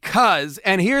sense because,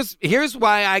 and here's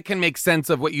why I can make sense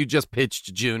of what you just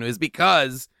pitched, June, is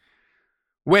because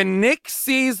when Nick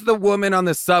sees the woman on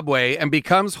the subway and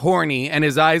becomes horny and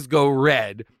his eyes go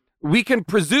red, we can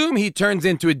presume he turns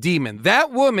into a demon.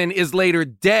 That woman is later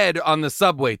dead on the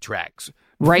subway tracks.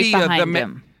 Right behind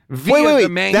him. Wait.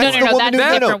 That's a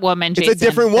different woman, Jason. It's a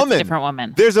different woman. That's a different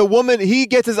woman. There's a woman. He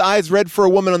gets his eyes red for a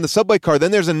woman on the subway car.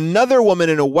 Then there's another woman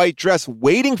in a white dress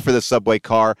waiting for the subway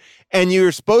car. And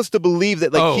you're supposed to believe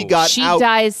that he got she out,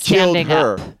 dies standing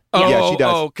killed her. up. Yeah, she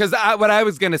does. Oh, because what I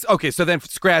was going to... Okay, so then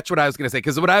scratch what I was going to say.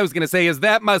 Because what I was going to say is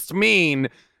that must mean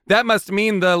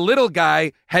the little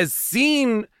guy has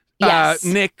seen... Yes.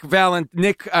 Nick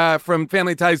from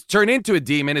Family Ties turn into a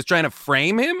demon is trying to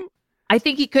frame him. I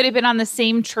think he could have been on the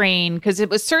same train because it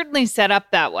was certainly set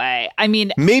up that way. I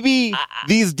mean, maybe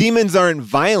these demons aren't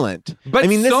violent. But I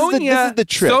mean, this is the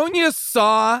trick. Sonia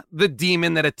saw the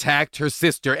demon that attacked her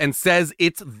sister and says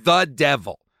it's the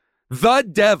devil. The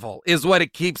devil is what they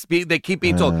keep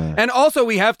being told. And also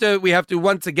we have to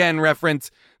once again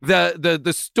reference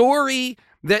the story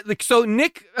that so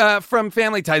Nick from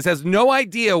Family Ties has no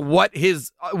idea what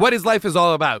his life is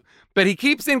all about, but he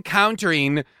keeps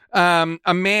encountering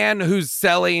a man who's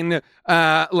selling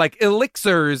like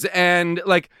elixirs and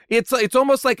like it's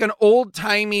almost like an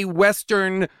old-timey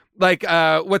Western, like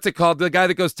what's it called? The guy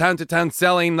that goes town to town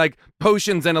selling like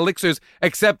potions and elixirs,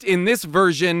 except in this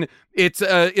version it's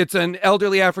an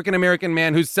elderly African-American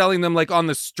man who's selling them like on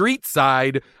the street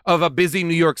side of a busy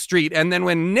New York street. And then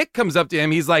when Nick comes up to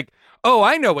him, he's like, "Oh,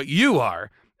 I know what you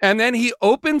are." And then he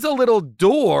opens a little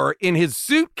door in his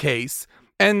suitcase,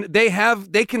 and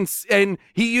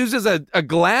he uses a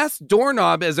glass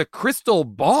doorknob as a crystal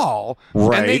ball,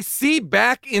 right. And they see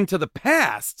back into the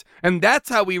past. And that's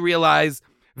how we realize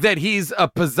that he's a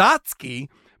Pizzazki,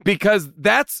 because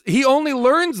he only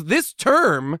learns this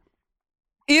term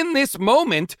in this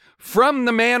moment from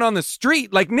the man on the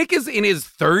street. Like, Nick is in his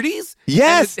 30s.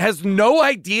 Yes. And has no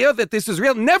idea that this is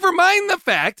real. Never mind the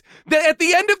fact that at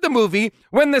the end of the movie,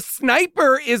 when the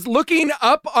sniper is looking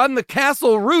up on the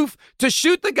castle roof to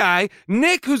shoot the guy,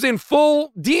 Nick, who's in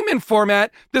full demon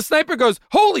format, the sniper goes,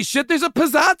 "Holy shit, there's a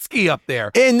Pizzazki up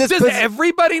there." Does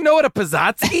everybody know what a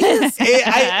Pizzazki is?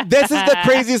 This is the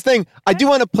craziest thing. I do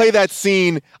want to play that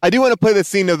scene. I do want to play the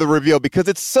scene of the reveal because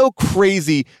it's so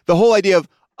crazy. The whole idea of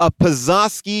a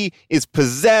Pizzazki is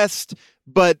possessed,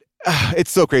 but it's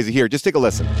so crazy. Here, just take a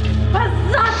listen.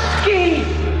 Pizzazki!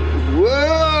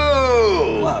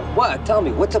 Whoa! What? Tell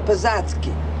me, what's a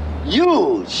Pizzazki?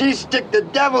 She stick the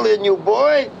devil in you,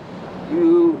 boy.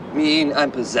 You mean I'm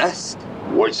possessed?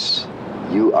 Worse,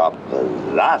 you are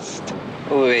possessed.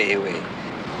 Wait.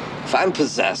 If I'm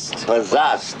possessed...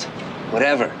 Possessed.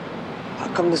 Whatever. How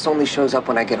come this only shows up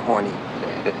when I get horny?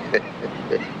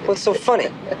 What's so funny?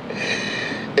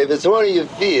 If it's horny you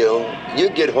feel, you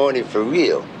get horny for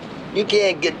real. You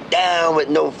can't get down with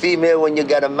no female when you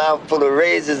got a mouthful of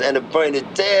razors and a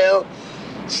pointed tail.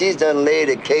 She's done laid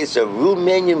a case of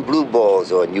Romanian blue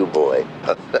balls on you, boy.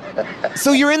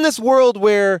 So you're in this world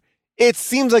where it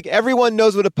seems like everyone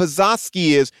knows what a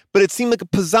Pizzazki is, but it seemed like a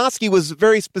Pizzazki was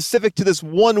very specific to this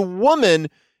one woman.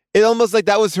 It almost like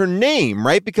that was her name,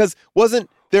 right? Because wasn't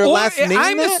their last name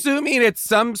I'm that? assuming it's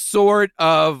some sort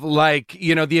of like,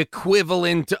 the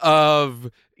equivalent of,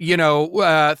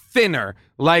 thinner,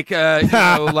 like,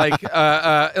 like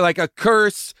a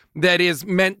curse that is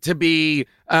meant to be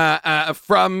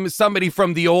from somebody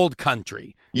from the old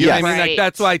country. You know what I mean? Right. Like,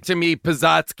 that's why to me,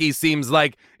 Pizzazki seems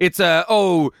like it's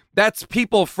that's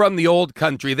people from the old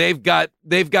country. They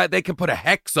can put a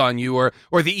hex on you or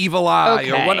the evil eye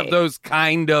or one of those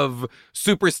kind of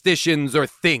superstitions or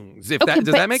things. Does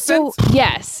that make sense?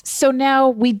 Yes. So now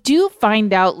we do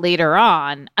find out later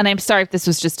on, and I'm sorry if this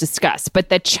was just discussed, but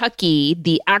that Chucky,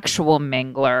 the actual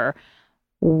Mangler,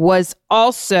 was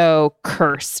also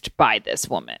cursed by this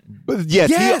woman. But yes,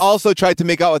 he also tried to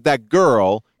make out with that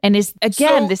girl. And this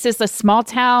is a small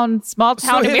town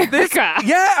America.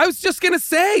 I was just going to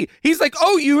say, he's like,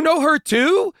 "Oh, you know her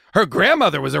too? Her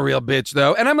grandmother was a real bitch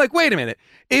though." And I'm like, wait a minute.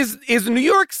 Is New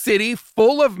York City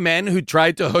full of men who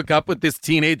tried to hook up with this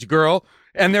teenage girl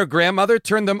and their grandmother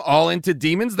turned them all into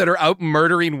demons that are out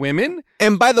murdering women?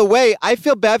 And by the way, I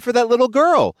feel bad for that little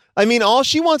girl. I mean, all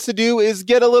she wants to do is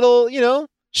get a little,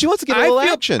 she wants to get a little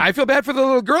action. I feel bad for the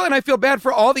little girl, and I feel bad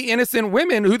for all the innocent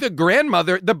women who the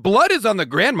blood is on the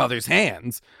grandmother's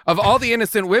hands of all the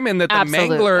innocent women that the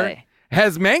Mangler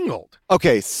has mangled.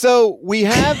 Okay, so we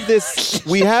have this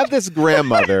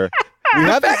grandmother.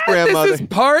 This is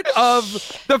part of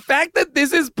the fact that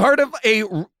this is part of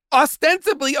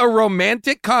ostensibly a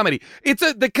romantic comedy.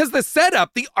 Because the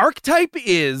setup, the archetype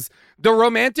is the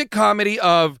romantic comedy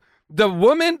of the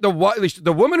woman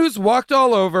who's walked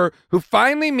all over, who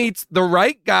finally meets the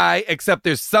right guy, except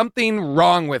there's something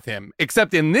wrong with him.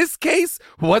 Except in this case,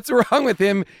 what's wrong with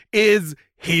him is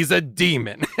he's a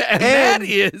demon. And that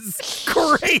is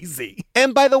crazy.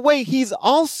 And by the way, he's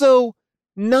also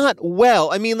not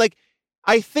well. I mean, like,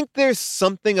 I think there's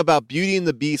something about Beauty and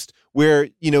the Beast where,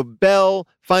 Belle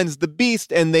finds the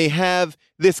Beast and they have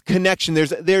this connection. At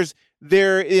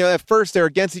first they're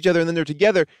against each other and then they're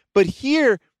together. But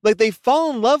here, like, they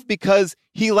fall in love because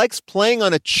he likes playing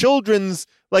on a children's,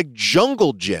 like,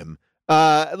 jungle gym.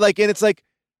 And it's like,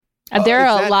 There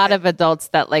are a lot of adults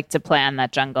that like to play on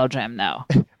that jungle gym, though.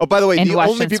 Oh, by the way, the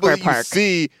Washington only people Square that you Park.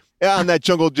 see on that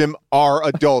jungle gym are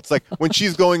adults. Like when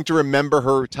she's going to remember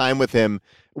her time with him,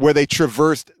 where they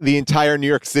traversed the entire New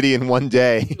York City in one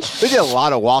day. They did a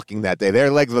lot of walking that day.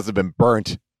 Their legs must have been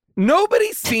burnt.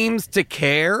 Nobody seems to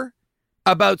care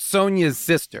about Sonia's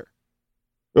sister.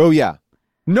 Oh, yeah.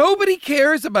 Nobody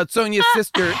cares about Sonia's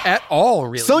sister at all,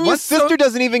 really. Sonia's sister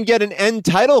doesn't even get an end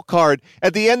title card.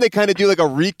 At the end, they kind of do like a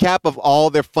recap of all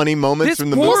their funny moments from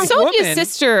the movie. Well, Sonia's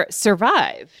sister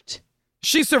survived.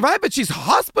 She survived, but she's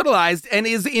hospitalized and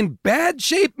is in bad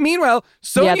shape. Meanwhile,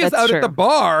 Sonia's that's out true. at the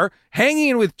bar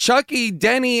hanging with Chucky,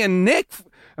 Denny, and Nick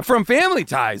from Family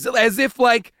Ties, as if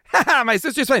like, haha, my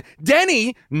sister's fine.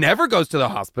 Denny never goes to the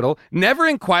hospital, never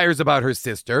inquires about her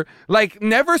sister, like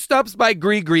never stops by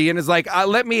Gree and is like,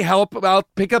 let me help. I'll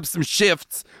pick up some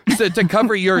shifts to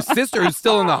cover your sister who's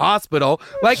still in the hospital.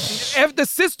 Like, if the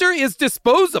sister is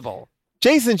disposable.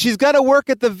 Jason, she's got to work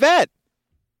at the vet.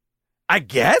 I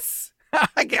guess.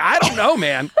 I don't know,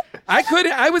 man. I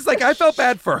felt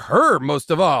bad for her most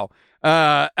of all.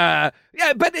 Yeah,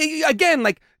 but again,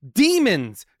 like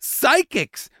demons,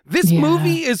 psychics. This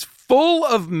movie is full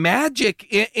of magic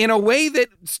in a way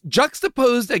that's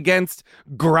juxtaposed against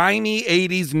grimy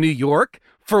 80s New York.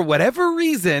 For whatever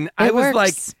reason, I was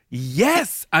like,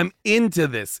 yes, I'm into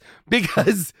this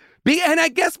and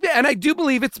I do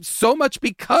believe it's so much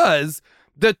because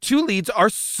the two leads are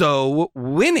so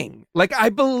winning. Like, I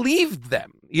believed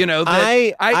them, you know.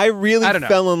 I really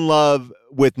fell in love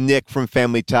with Nick from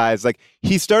Family Ties. Like,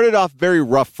 he started off very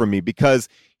rough for me because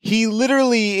he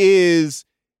literally is,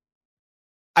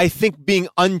 I think, being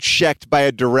unchecked by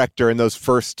a director in those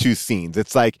first two scenes.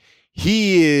 It's like,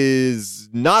 he is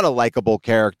not a likable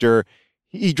character.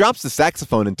 He drops the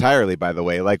saxophone entirely, by the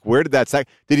way. Like, where did that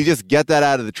did he just get that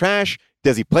out of the trash?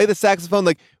 Does he play the saxophone?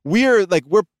 Like, we're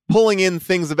pulling in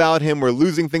things about him. We're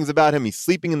losing things about him. He's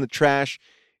sleeping in the trash.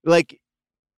 Like,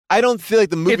 I don't feel like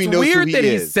the movie knows who he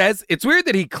is. It's weird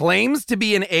that he claims to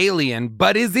be an alien,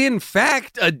 but is in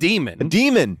fact a demon. A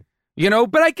demon. You know,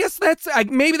 but I guess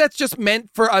maybe that's just meant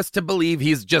for us to believe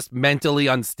he's just mentally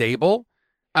unstable.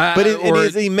 But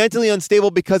is he mentally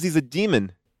unstable because he's a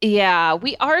demon? Yeah,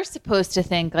 we are supposed to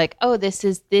think like, oh, this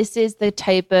is the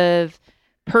type of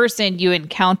person you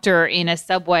encounter in a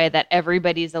subway that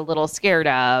everybody's a little scared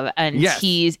of, and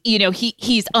he's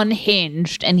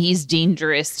unhinged and he's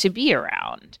dangerous to be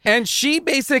around. And she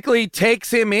basically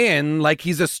takes him in like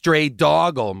he's a stray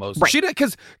dog almost. Right.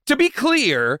 Because to be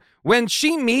clear, when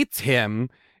she meets him,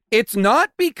 it's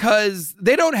not because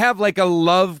they don't have like a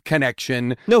love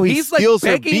connection. No, he's steals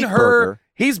like begging her.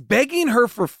 He's begging her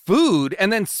for food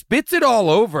and then spits it all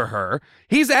over her.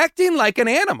 He's acting like an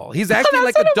animal. He's acting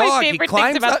like a dog. That's one of my favorite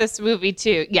things about this movie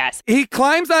too. Yes. He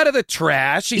climbs out of the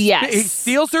trash. He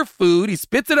steals her food. He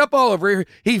spits it up all over her.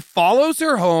 He follows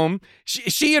her home.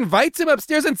 She invites him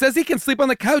upstairs and says he can sleep on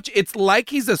the couch. It's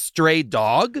like he's a stray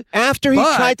dog. He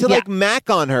tried to like mac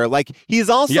on her. Like,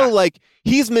 he's also like,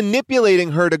 he's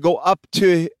manipulating her to go up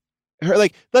to her.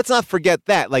 Like, let's not forget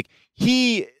that. Like,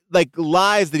 he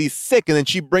lies that he's sick, and then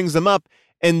she brings him up,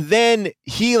 and then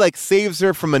he saves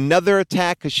her from another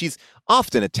attack because she's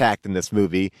often attacked in this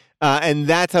movie, and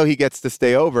that's how he gets to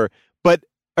stay over. But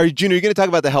Junior, you're going to talk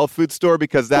about the health food store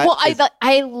because that. Well,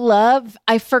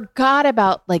 I forgot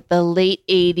about the late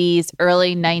 80s,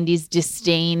 early 90s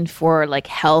disdain for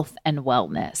health and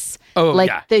wellness. Oh,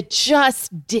 the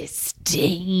just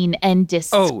disdain and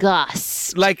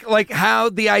disgust. Like how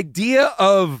the idea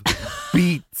of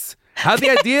beets. How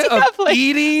the idea of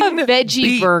eating a veggie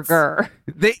beets. burger.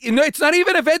 It's not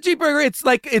even a veggie burger.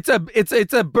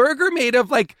 It's a burger made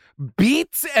of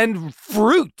beets and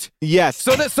fruit. Yes.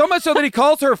 So much so that he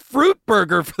calls her Fruit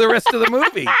Burger for the rest of the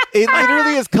movie. It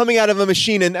literally is coming out of a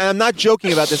machine, and I'm not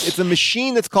joking about this. It's a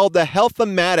machine that's called the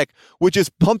Health-O-Matic, which is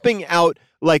pumping out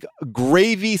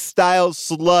gravy-style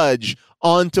sludge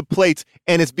onto plates,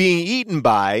 and it's being eaten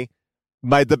by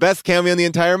the best cameo in the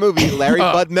entire movie, Larry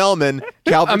Bud Melman,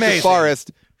 Calvin DeForest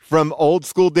from old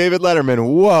school David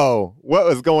Letterman. Whoa, what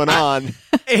was going on?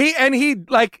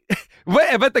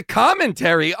 But the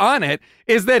commentary on it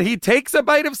is that he takes a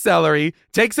bite of celery,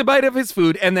 takes a bite of his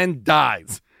food, and then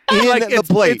dies. In the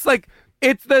plate.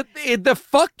 It's the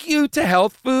fuck you to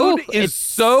health food is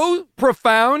so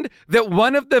profound that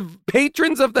one of the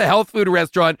patrons of the health food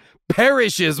restaurant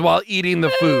perishes while eating the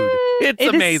food. It's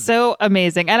amazing. It is so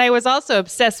amazing. And I was also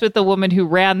obsessed with the woman who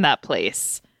ran that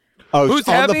place. Oh, who's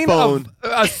on having the phone.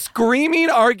 a screaming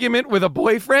argument with a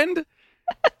boyfriend.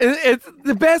 It's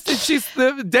the best.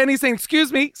 And Denny saying,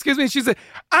 excuse me. She said,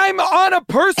 I'm on a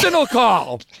personal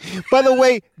call. By the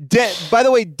way,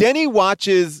 Denny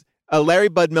watches Larry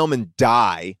Bud Melman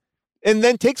die and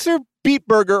then takes her beet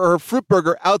burger or her fruit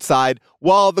burger outside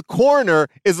while the coroner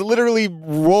is literally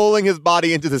rolling his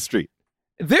body into the street.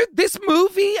 This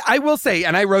movie, I will say,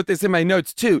 and I wrote this in my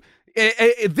notes too,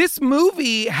 this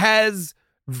movie has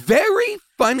very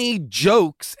funny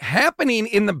jokes happening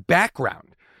in the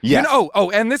background. Yes. You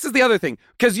know, and this is the other thing,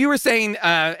 because you were saying,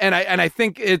 and I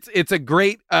think it's a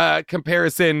great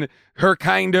comparison. Her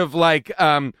kind of like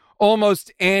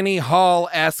almost Annie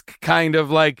Hall-esque kind of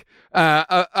like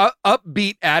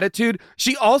upbeat attitude.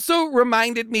 She also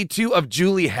reminded me too of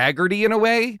Julie Haggerty in a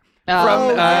way.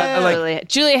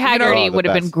 Julie Haggerty would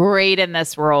have been great in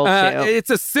this role too. It's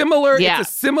a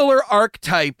similar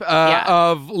archetype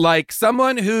of like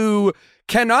someone who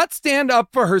cannot stand up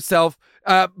for herself,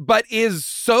 but is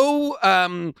so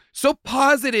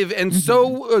positive and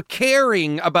so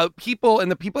caring about people and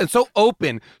the people, and so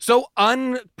open, so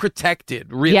unprotected,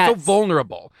 so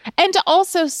vulnerable, and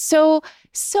also so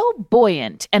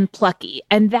buoyant and plucky.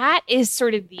 And that is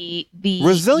sort of the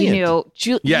resilient.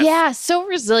 So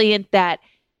resilient that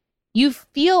you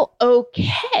feel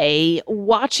okay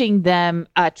watching them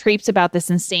traipse about this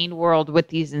insane world with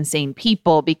these insane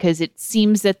people, because it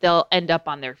seems that they'll end up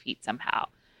on their feet somehow,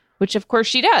 which of course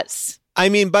she does. I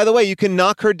mean, by the way, you can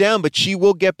knock her down, but she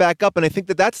will get back up. And I think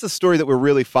that's the story that we're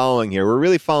really following here. We're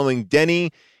really following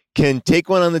Denny can take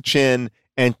one on the chin,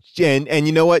 and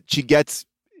you know what? She gets,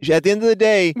 at the end of the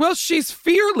day. Well, she's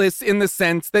fearless in the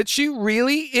sense that she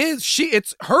really is.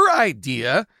 It's her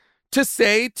idea to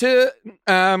say to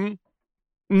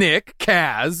Nick,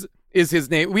 Kaz is his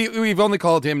name. We've only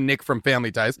called him Nick from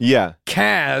Family Ties. Yeah.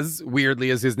 Kaz, weirdly,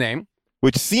 is his name.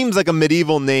 Which seems like a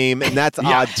medieval name, and that's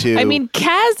odd too. I mean,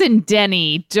 Kaz and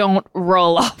Denny don't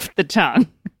roll off the tongue.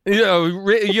 You know,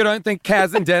 you don't think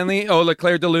Kaz and Denny, La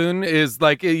Claire de Lune is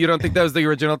like, you don't think that was the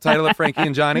original title of Frankie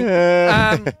and Johnny?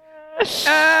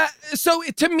 So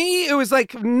to me, it was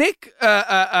like Nick,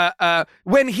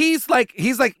 when he's like,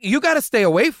 you got to stay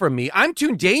away from me. I'm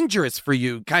too dangerous for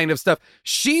you kind of stuff.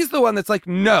 She's the one that's like,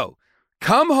 no,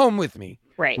 come home with me.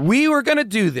 Right. We were going to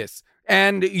do this.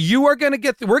 And you are going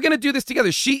to we're going to do this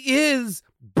together. She is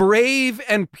brave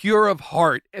and pure of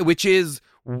heart, which is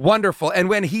wonderful. And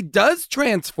when he does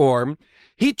transform,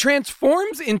 he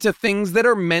transforms into things that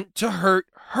are meant to hurt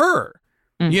her.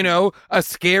 Mm-hmm. You know, a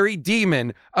scary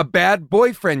demon, a bad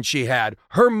boyfriend she had,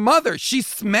 her mother. She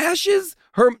smashes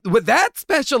her with that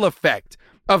special effect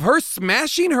of her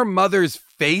smashing her mother's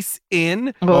face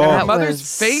in. Her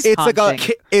mother's face.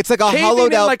 It's like a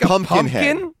hollowed out like pumpkin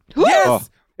head. Yes. Oh.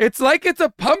 It's like it's a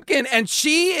pumpkin, and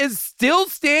she is still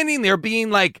standing there being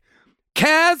like,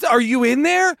 Kaz, are you in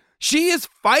there? She is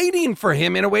fighting for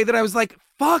him in a way that I was like,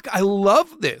 fuck, I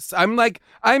love this. I'm like,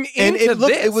 I'm into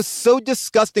this. It was so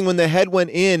disgusting when the head went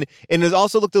in, and it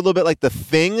also looked a little bit like The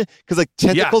Thing, because like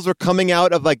tentacles were coming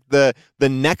out of like the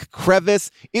neck crevice.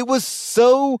 It was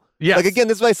so... Yes. Like, again,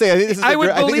 this is what I say. I think this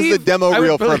is the demo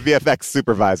reel for a VFX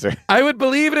supervisor. I would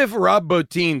believe it if Rob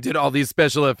Bottin did all these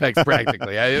special effects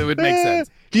practically. It would make sense.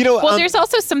 You know, well, there's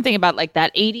also something about like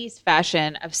that 80s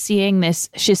fashion of seeing this.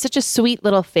 She has such a sweet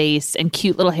little face and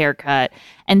cute little haircut,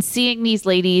 and seeing these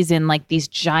ladies in like these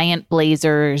giant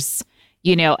blazers,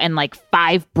 you know, and like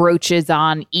 5 brooches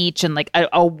on each, and like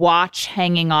a watch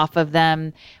hanging off of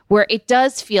them, where it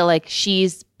does feel like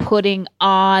she's putting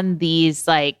on these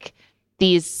like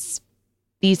these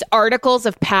articles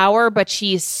of power, but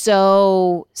she's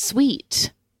so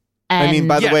sweet. And I mean,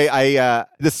 by the way, I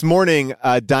this morning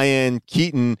Diane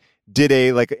Keaton did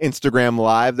a like Instagram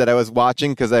live that I was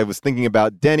watching because I was thinking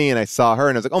about Denny, and I saw her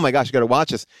and I was like, oh my gosh, you got to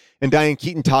watch this. And Diane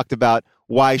Keaton talked about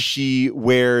why she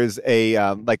wears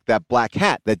a like that black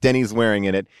hat that Denny's wearing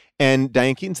in it. And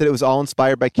Diane Keaton said it was all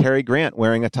inspired by Cary Grant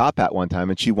wearing a top hat one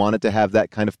time, and she wanted to have that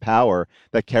kind of power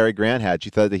that Cary Grant had. She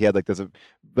thought that he had like this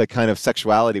like kind of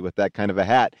sexuality with that kind of a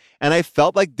hat, and I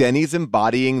felt like Denny's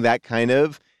embodying that kind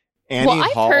of Annie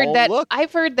Hall look.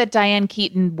 I've heard that Diane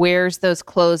Keaton wears those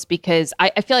clothes because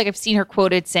I feel like I've seen her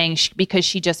quoted saying because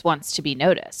she just wants to be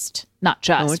noticed, not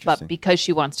just, but because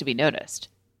she wants to be noticed.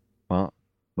 Well,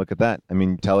 look at that. I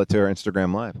mean, tell it to her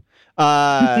Instagram Live.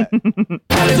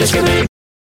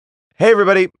 Hey,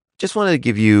 everybody. Just wanted to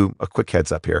give you a quick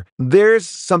heads up here. There's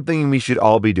something we should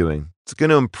all be doing. It's going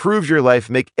to improve your life,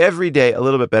 make every day a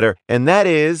little bit better, and that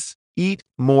is eat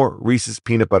more Reese's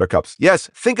Peanut Butter Cups. Yes,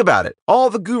 think about it. All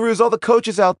the gurus, all the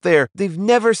coaches out there, they've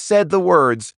never said the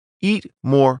words, eat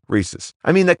more Reese's.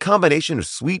 I mean, that combination of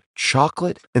sweet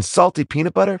chocolate and salty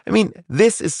peanut butter, I mean,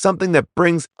 this is something that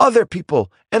brings other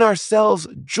people and ourselves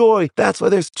joy. That's why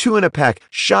there's 2 in a pack.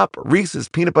 Shop Reese's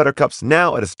Peanut Butter Cups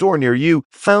now at a store near you,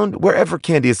 found wherever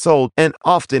candy is sold, and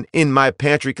often in my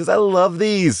pantry because I love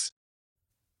these.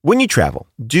 When you travel,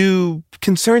 do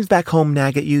concerns back home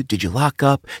nag at you? Did you lock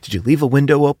up? Did you leave a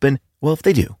window open? Well, if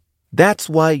they do, that's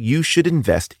why you should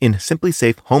invest in Simply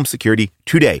Safe Home Security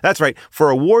today. That's right.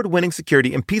 For award-winning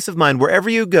security and peace of mind wherever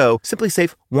you go, Simply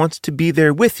Safe wants to be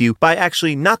there with you by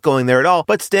actually not going there at all,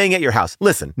 but staying at your house.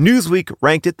 Listen, Newsweek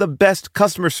ranked it the best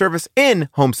customer service in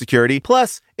home security.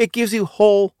 Plus, it gives you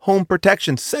whole home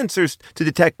protection, sensors to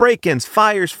detect break-ins,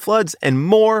 fires, floods, and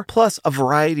more, plus a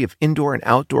variety of indoor and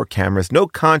outdoor cameras, no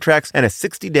contracts, and a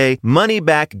 60-day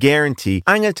money-back guarantee.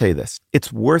 I'm going to tell you this.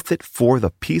 It's worth it for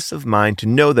the peace of mind to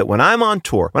know that when I'm on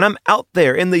tour, when I'm out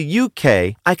there in the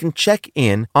UK, I can check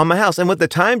in on my house. And with the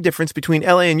time difference between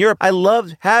LA and Europe, I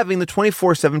loved having the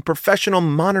 24/7 professional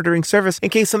monitoring service in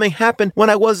case something happened when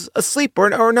I was asleep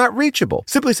or not reachable.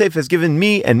 Simply Safe has given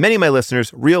me and many of my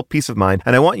listeners real peace of mind,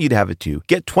 and I want you to have it too.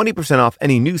 Get 20% off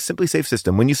any new Simply Safe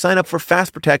system when you sign up for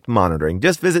Fast Protect monitoring.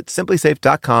 Just visit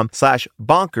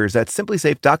simplysafe.com/bonkers. That's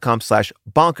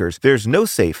simplysafe.com/bonkers. There's no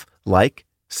safe like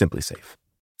Simply Safe.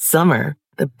 Summer,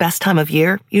 the best time of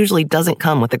year, usually doesn't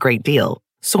come with a great deal.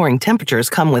 Soaring temperatures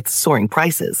come with soaring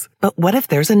prices. But what if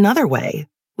there's another way?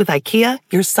 With IKEA,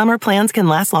 your summer plans can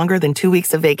last longer than 2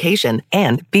 weeks of vacation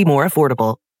and be more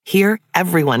affordable. Here,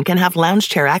 everyone can have lounge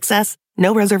chair access,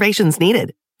 no reservations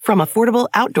needed. From affordable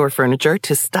outdoor furniture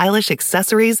to stylish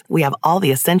accessories, we have all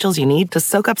the essentials you need to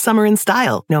soak up summer in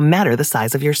style, no matter the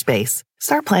size of your space.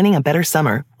 Start planning a better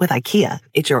summer with IKEA.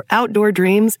 It's your outdoor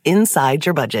dreams inside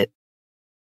your budget.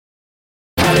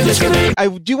 I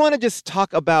do want to just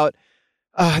talk about,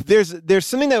 there's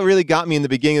something that really got me in the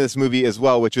beginning of this movie as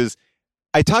well, which was,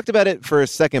 I talked about it for a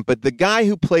second, but the guy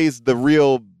who plays the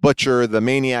real butcher, the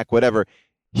maniac, whatever,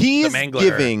 he's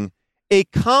giving a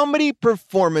comedy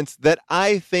performance that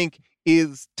I think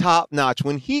is top notch.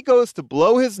 When he goes to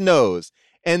blow his nose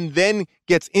and then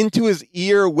gets into his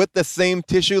ear with the same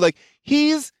tissue, like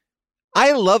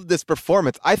I love this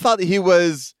performance. I thought he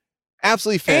was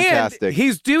absolutely fantastic. And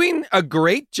he's doing a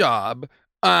great job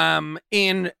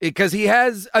because he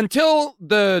has until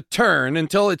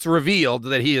it's revealed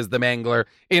that he is the Mangler,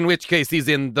 in which case he's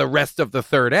in the rest of the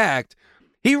third act.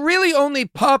 He really only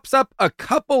pops up a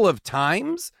couple of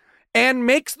times and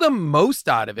makes the most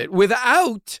out of it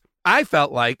without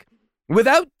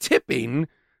tipping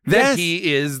that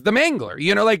he is the Mangler.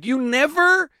 You know, like you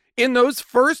never, in those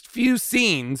first few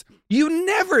scenes, you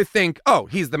never think, oh,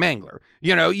 he's the Mangler.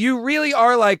 You know, you really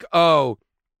are like, oh,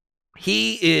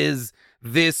 he is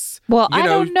this. Well, I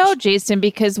don't know, Jason,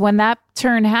 because when that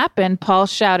turn happened, Paul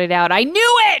shouted out, "I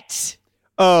knew it!"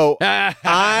 Oh,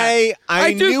 I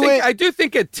knew it. I do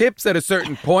think it tips at a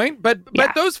certain point, but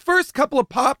those first couple of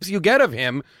pops you get of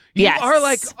him, you are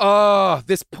like, oh,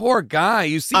 this poor guy.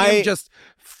 You see him just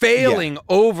failing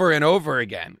over and over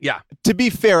again. Yeah. To be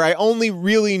fair, I only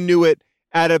really knew it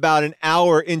at about an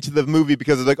hour into the movie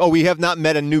because it's like, oh, we have not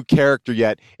met a new character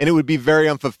yet, and it would be very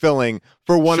unfulfilling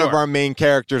for one of our main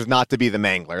characters not to be the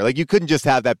Mangler. Like, you couldn't just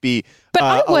have that be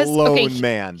a lone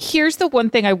man. Here's the one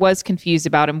thing I was confused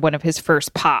about in one of his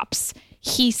first pops.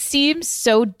 He seems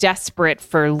so desperate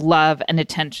for love and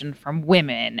attention from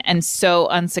women and so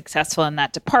unsuccessful in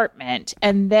that department.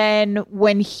 And then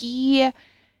when he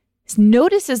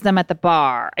notices them at the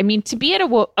bar. I mean, to be at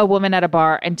a woman at a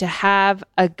bar and to have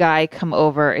a guy come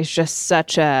over is just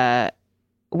such a,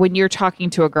 when you're talking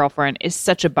to a girlfriend, is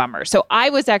such a bummer. So I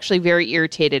was actually very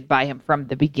irritated by him from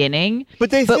the beginning.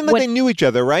 But they seemed like they knew each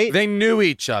other, right? They knew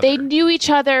each other. They knew each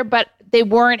other, but they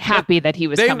weren't happy that he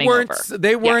was coming over.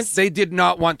 They weren't. Yes. They did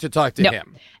not want to talk to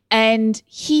him. And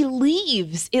he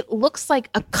leaves. It looks like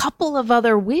a couple of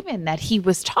other women that he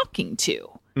was talking to.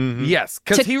 Mm-hmm. Yes,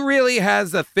 because he really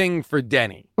has a thing for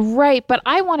Denny. Right, but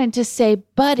I wanted to say,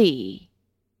 buddy,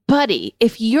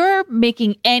 if you're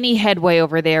making any headway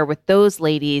over there with those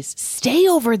ladies, stay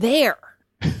over there.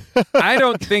 I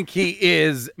don't think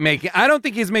he's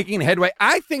making headway.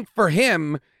 I think for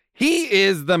him, he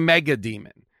is the mega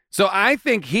demon. So I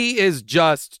think he is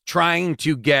just trying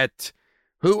to get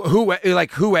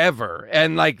whoever,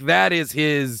 and like that is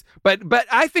his. But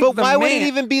I think. But why would it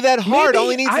even be that hard? All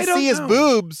he needs to see his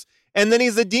boobs, and then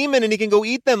he's a demon, and he can go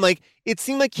eat them. Like, it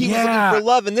seemed like he was looking for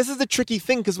love, and this is the tricky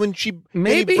thing because when he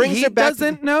brings her back,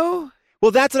 doesn't know. Well,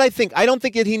 that's what I think. I don't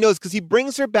think that he knows because he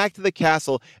brings her back to the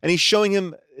castle, and he's showing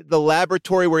him the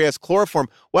laboratory where he has chloroform.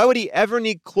 Why would he ever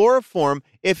need chloroform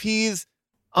if he's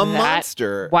a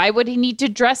monster? Why would he need to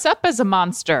dress up as a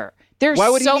monster? There's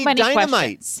so many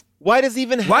questions. Why does he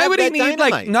even have why would that he need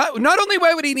dynamite? Not only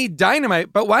why would he need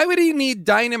dynamite, but why would he need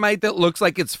dynamite that looks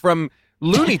like it's from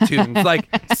Looney Tunes? Like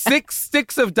 6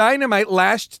 sticks of dynamite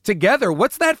lashed together.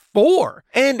 What's that for?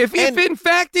 And if in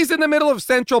fact he's in the middle of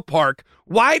Central Park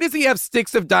why does he have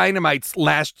sticks of dynamite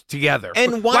lashed together?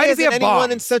 And why does he isn't have anyone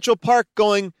bombs? in Central Park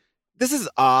going, this is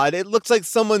odd. It looks like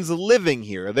someone's living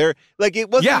here. They're like, it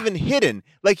wasn't even hidden.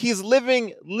 Like he's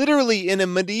living literally in a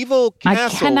medieval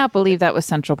castle. I cannot believe that was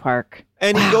Central Park.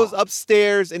 And he goes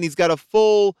upstairs and he's got a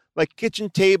full like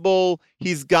kitchen table.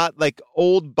 He's got like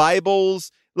old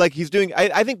Bibles. Like he's doing,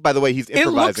 I think, by the way, he's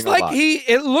improvising a lot.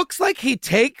 It looks like he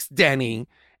takes Denny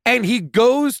and he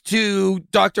goes to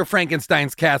Dr.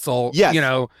 Frankenstein's castle, Yes.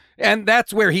 and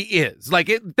that's where he is.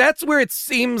 Like that's where it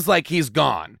seems like he's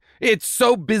gone. It's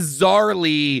so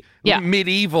bizarrely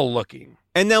medieval looking.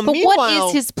 And now, But meanwhile, what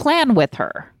is his plan with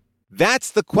her?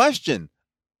 That's the question.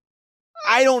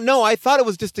 I don't know. I thought it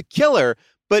was just to kill her,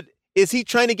 but is he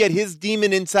trying to get his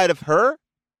demon inside of her?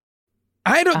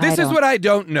 This is what I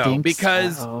don't know,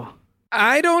 because so.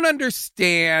 I don't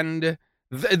understand.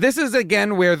 This is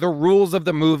again where the rules of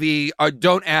the movie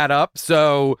don't add up.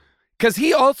 So, because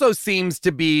he also seems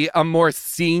to be a more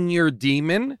senior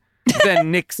demon than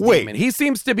Nick's demon. He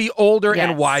seems to be older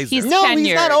and wiser. He's no, tenured.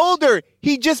 He's not older.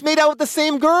 He just made out with the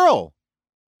same girl.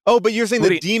 Oh, but you're saying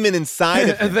the demon inside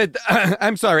of him.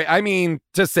 I'm sorry. I mean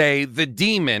to say the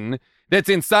demon that's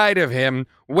inside of him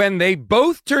when they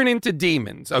both turn into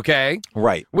demons, okay?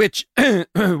 Right. Which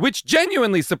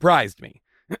genuinely surprised me.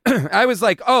 I was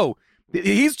like, oh,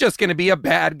 he's just going to be a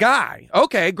bad guy.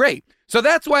 Okay, great. So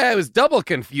that's why I was double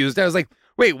confused. I was like,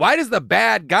 wait, why does the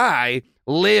bad guy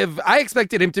live? I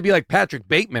expected him to be like Patrick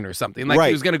Bateman or something. Like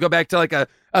he was going to go back to like a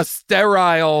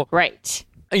sterile,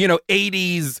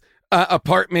 80s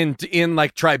apartment in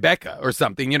like Tribeca or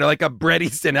something, like a Bret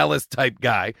Easton Ellis type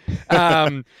guy.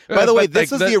 By the way,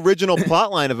 this was the original plot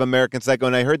line of American Psycho,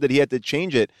 and I heard that he had to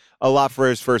change it a lot for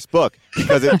his first book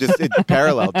because it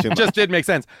paralleled too much. Just didn't make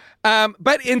sense.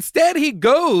 But instead he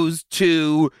goes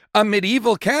to a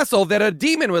medieval castle that a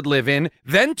demon would live in,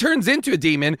 then turns into a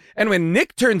demon. And when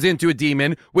Nick turns into a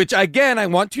demon, which again, I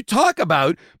want to talk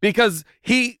about because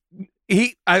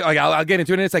I'll get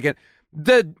into it in a second.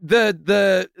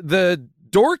 The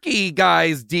dorky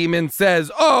guy's demon says,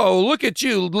 oh, look at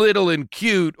you, little and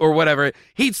cute, or whatever.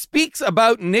 He speaks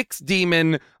about Nick's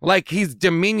demon like he's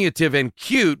diminutive and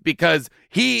cute because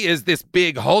he is this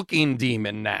big hulking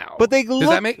demon now. But they Does look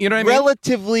that make, you know what I mean?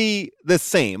 relatively the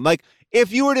same. Like,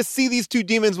 if you were to see these two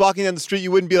demons walking down the street,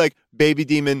 you wouldn't be like, baby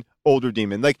demon, older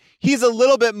demon. Like, he's a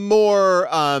little bit more...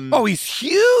 oh, he's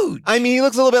huge! I mean, he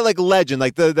looks a little bit like Legend,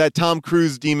 like that Tom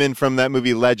Cruise demon from that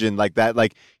movie Legend, like that.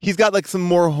 Like, he's got like some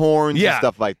more horns and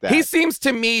stuff like that. He seems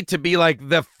to me to be like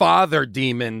the father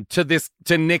demon to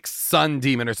Nick's son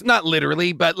demon, or not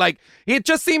literally, but like, it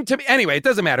just seemed to me... Anyway, it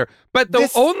doesn't matter. But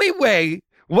the only way...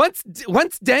 Once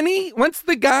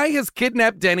the guy has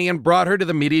kidnapped Denny and brought her to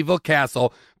the medieval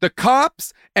castle, the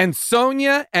cops and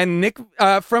Sonia and Nick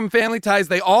from Family Ties,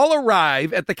 they all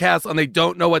arrive at the castle and they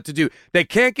don't know what to do. They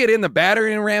can't get in. The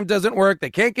battering ram doesn't work. They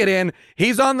can't get in.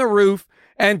 He's on the roof.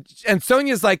 And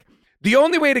Sonia's like, the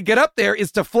only way to get up there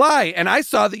is to fly. And I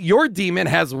saw that your demon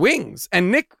has wings. And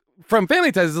Nick from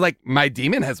Family Ties is like, my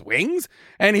demon has wings?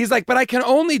 And he's like, but I can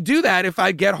only do that if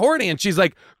I get horny. And she's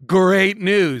like, great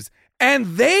news. And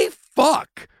they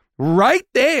fuck right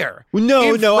there.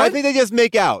 No, I think they just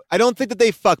make out. I don't think that they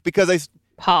fuck because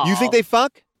Paul. You think they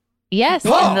fuck? Yes,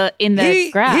 Paul, in the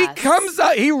grass. He comes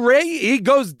up, he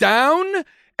goes down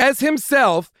as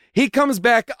himself. He comes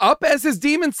back up as his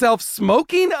demon self,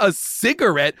 smoking a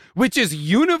cigarette, which is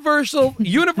universal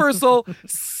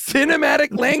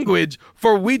cinematic language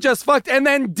for we just fucked. And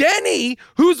then Denny,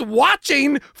 who's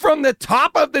watching from the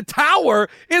top of the tower,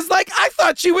 is like, I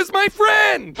thought she was my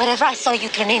friend. Whatever I saw you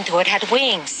turn into, it had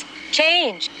wings.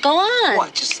 Change. Go on.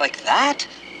 What, just like that?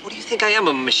 What do you think I am,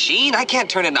 a machine? I can't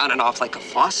turn it on and off like a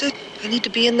faucet. I need to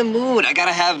be in the mood. I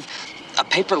gotta have a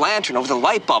paper lantern over the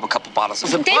light bulb, a couple bottles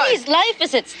of Denny's life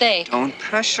is at stake. Don't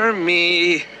pressure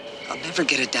me. I'll never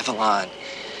get a devil on.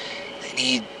 I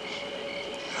need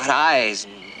hot eyes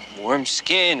and warm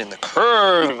skin and the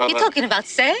curve. You talking about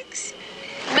sex?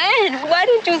 Man, why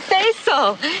didn't you say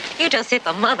so? You just hit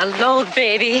the mother load,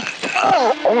 baby.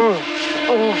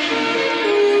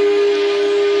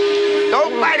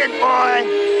 Don't bite it, boy.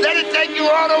 Let it take you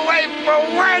all the way for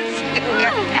once.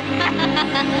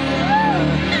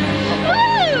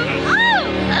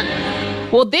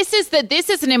 Well, this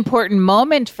is an important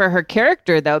moment for her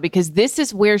character, though, because this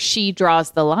is where she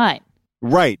draws the line.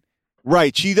 Right.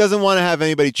 She doesn't want to have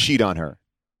anybody cheat on her.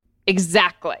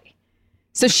 Exactly.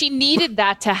 So she needed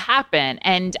that to happen.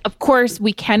 And of course,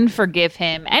 we can forgive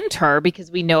him and her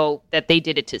because we know that they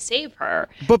did it to save her.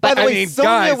 But by the way,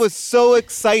 Sonia was so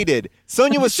excited.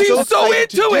 Sonia was She's so excited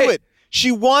into to do it.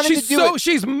 She wanted to do it.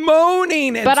 She's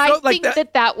moaning. And but I like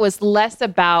think that was less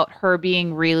about her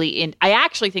being really in. I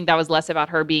actually think that was less about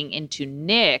her being into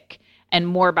Nick and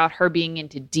more about her being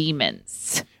into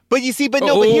demons. But you see, but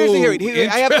here's the theory.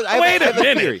 I have a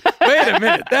theory. Wait a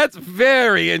minute. That's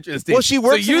very interesting. Well, she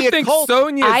works in the occult.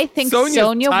 I think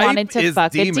Sonia wanted to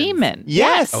fuck demons. a demon.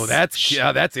 Yes. Oh,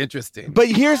 that's interesting. But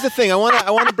here's the thing. I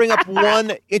want to bring up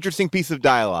one interesting piece of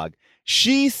dialogue.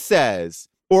 She says,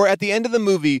 or at the end of the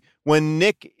movie, when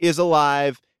Nick is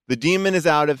alive, the demon is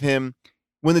out of him.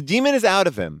 When the demon is out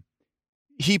of him,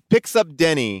 he picks up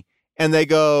Denny and they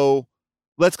go,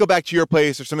 let's go back to your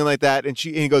place or something like that. And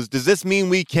he goes, does this mean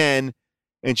we can?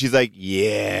 And she's like,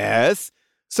 yes.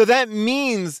 So that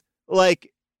means,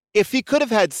 like, if he could have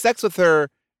had sex with her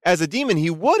as a demon, he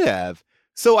would have.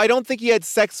 So I don't think he had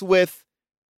sex with,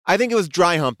 I think it was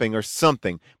dry humping or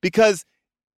something. Because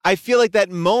I feel like that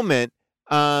moment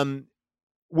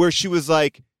where she was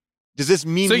like, does this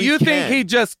mean so we you can?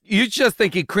 think you just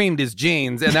think he creamed his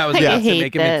jeans and that was enough to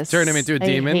make him turn him into a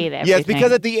demon? Yes,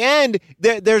 because at the end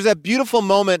there's a beautiful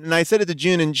moment, and I said it to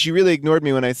June, and she really ignored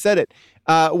me when I said it.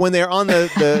 When they're on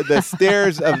the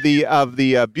stairs of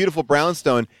the beautiful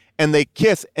brownstone, and they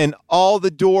kiss, and all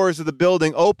the doors of the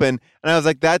building open, and I was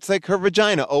like, that's like her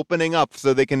vagina opening up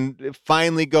so they can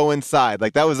finally go inside.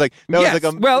 Like that was like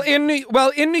in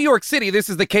New York City, this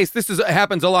is the case. This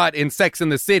happens a lot in Sex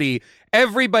and the City.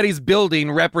 Everybody's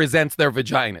building represents their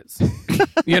vaginas.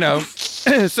 You know,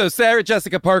 so Sarah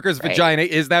Jessica Parker's vagina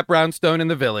is that brownstone in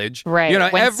the Village. Right. You know,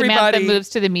 when everybody Samantha moves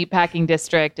to the meatpacking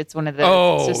district, it's one of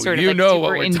the sort of you like know super what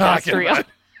we're industrial. talking about.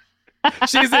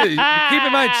 Keep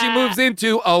in mind, she moves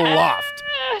into a loft.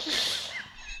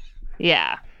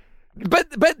 Yeah.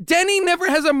 But Denny never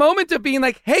has a moment of being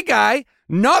like, hey, guy,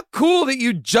 not cool that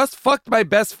you just fucked my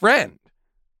best friend.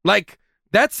 Like,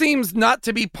 that seems not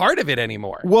to be part of it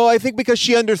anymore. Well, I think because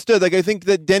she understood. Like, I think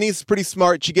that Denny's pretty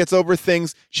smart. She gets over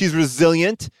things. She's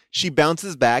resilient. She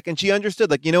bounces back. And she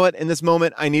understood, like, you know what? In this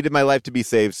moment, I needed my life to be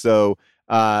saved. So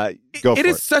go for it. It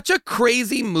is such a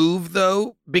crazy move,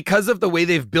 though, because of the way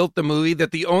they've built the movie,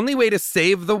 that the only way to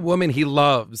save the woman he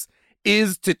loves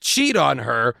is to cheat on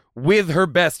her with her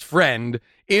best friend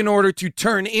in order to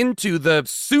turn into the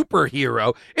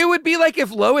superhero. It would be like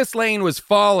if Lois Lane was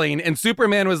falling and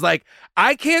Superman was like,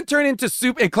 I can't turn into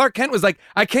and Clark Kent was like,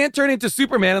 I can't turn into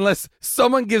Superman unless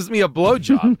someone gives me a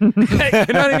blowjob.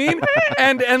 You know what I mean?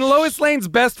 And Lois Lane's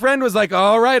best friend was like,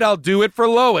 all right, I'll do it for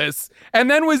Lois. And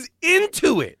then was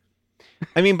into it.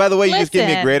 I mean, by the way, you just gave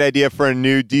me a great idea for a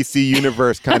new DC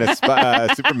Universe kind of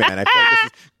Superman. I feel like this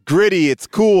is gritty. It's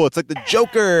cool. It's like the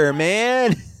Joker,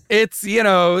 man. It's, you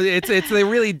know, they're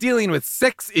really dealing with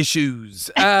sex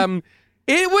issues.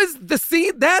 It was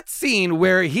that scene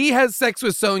where he has sex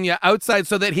with Sonia outside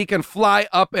so that he can fly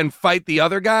up and fight the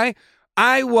other guy.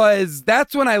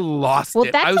 That's when I lost it.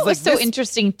 Well, that's what was so this...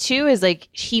 interesting too, is like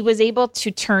he was able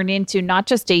to turn into not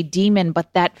just a demon,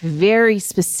 but that very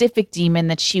specific demon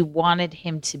that she wanted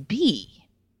him to be.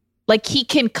 Like he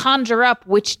can conjure up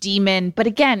which demon, but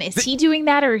again, is he doing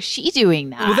that or is she doing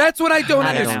that? Well, that's what I don't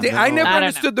understand. I never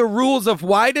understood the rules of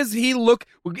why does he look,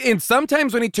 and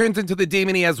sometimes when he turns into the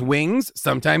demon, he has wings.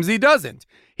 Sometimes he doesn't.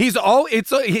 He's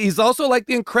also like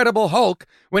the Incredible Hulk.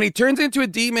 When he turns into a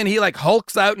demon, he like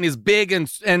hulks out and is big and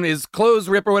his clothes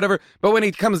rip or whatever. But when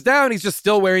he comes down, he's just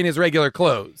still wearing his regular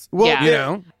clothes. Well, yeah. You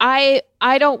know?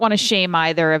 I don't want to shame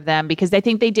either of them because I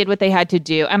think they did what they had to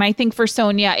do. And I think for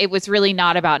Sonia, it was really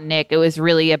not about Nick. It was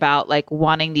really about like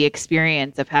wanting the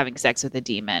experience of having sex with a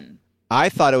demon. I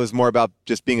thought it was more about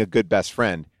just being a good best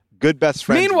friend. Good best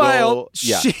friends. Meanwhile,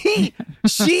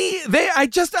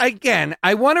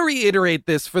 I want to reiterate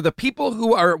this for the people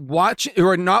who are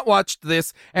not watched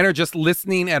this and are just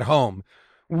listening at home.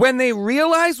 When they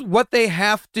realize what they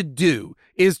have to do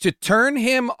is to turn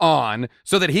him on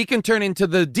so that he can turn into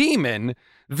the demon,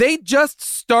 they just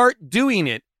start doing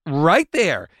it right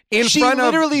there in front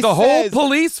of the whole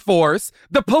police force.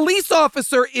 The police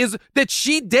officer that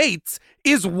she dates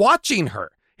is watching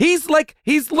her. He's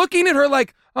looking at her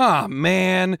like, oh,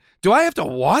 man, do I have to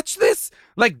watch this?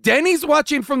 Like Denny's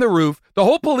watching from the roof. The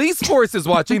whole police force is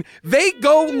watching. They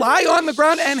go lie on the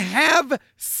ground and have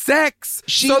sex.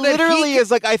 She literally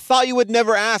is like, I thought you would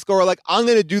never ask, or like, I'm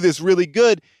going to do this really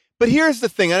good. But here's the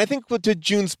thing. And I think to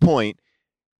June's point,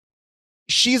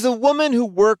 she's a woman who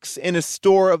works in a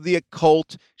store of the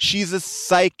occult. She's a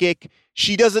psychic.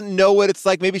 She doesn't know what it's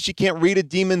like. Maybe she can't read a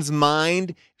demon's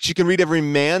mind. She can read every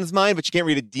man's mind, but she can't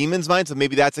read a demon's mind. So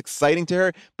maybe that's exciting to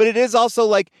her. But it is also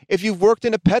like if you've worked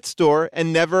in a pet store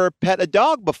and never pet a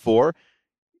dog before,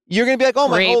 you're going to be like, oh,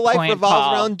 my Great whole life point, revolves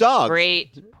Paul. around dogs.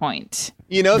 Great point.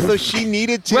 You know, so she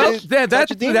needed to. Well,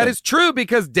 touch a demon. that is true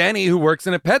because Denny, who works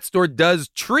in a pet store, does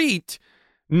treat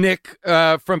Nick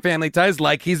from Family Ties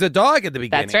like he's a dog at the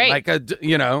beginning. That's right.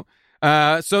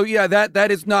 Like so yeah,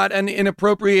 that is not an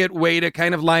inappropriate way to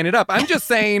kind of line it up. I'm just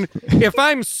saying, if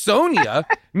I'm Sonia,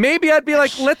 maybe I'd be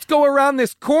like, let's go around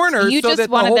this corner. You so just that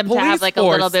wanted the them whole to have police like a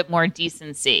little bit more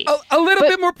decency, a little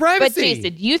bit more privacy. But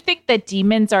Jason, do you think that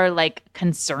demons are like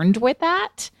concerned with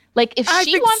that? Like, if I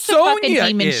she think wants to fuck a Sonia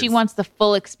demon, is. she wants the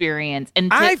full experience.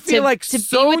 And I feel like to be with a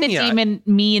Sonia- demon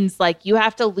means like you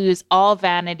have to lose all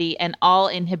vanity and all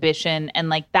inhibition, and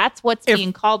like that's what's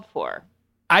being called for.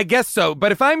 I guess so.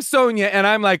 But if I'm Sonia and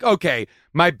I'm like, okay,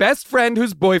 my best friend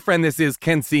whose boyfriend this is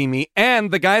can see me,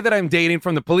 and the guy that I'm dating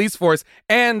from the police force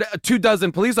and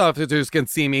 24 police officers can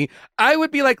see me, I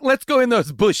would be like, let's go in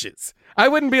those bushes. I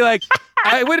wouldn't be like,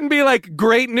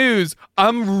 great news.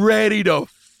 I'm ready to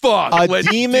fuck. A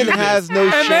demon has no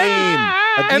shame.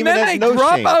 A demon And then has they no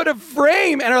drop shame. out of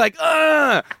frame and are like,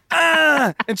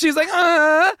 and she's like,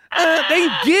 They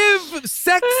give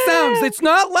sex sounds. It's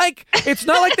not like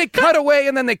they cut away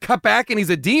and then they cut back and he's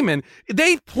a demon.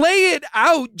 They play it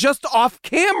out just off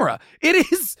camera. It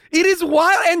is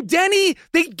wild. And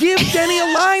they give Denny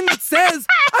a line that says,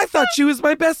 I thought she was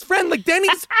my best friend. Like,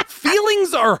 Denny's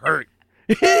feelings are hurt.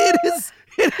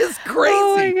 It is crazy.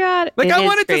 Oh my God. Like, It I is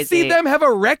wanted to see crazy. them have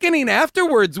a reckoning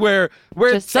afterwards where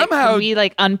Just somehow like, we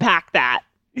like unpack that.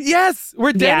 yes,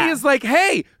 where Denny Yeah. is like,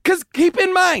 hey, because keep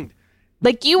in mind,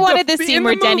 Like, you wanted The- the in scene the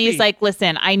where Denny's movie- like,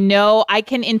 listen, I know I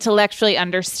can intellectually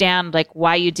understand like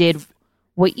why you did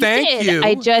what you Thank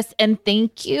did. you. And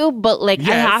thank you. But like, I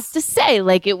Yes. have to say,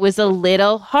 like, it was a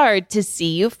little hard to see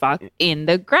you fuck in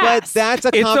the But grass. that's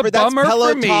It's a that's bummer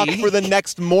pillow for talk me. for the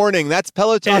next morning. That's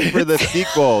pillow talk for the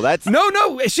sequel. That's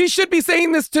no, she should be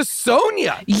saying this to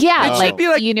Sonia. Yeah, It like, should be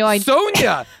like, you know,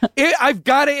 Sonia, I've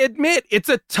got to admit, it's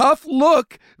a tough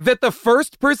look that the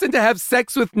first person to have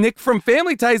sex with Nick from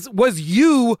Family Ties was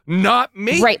you, not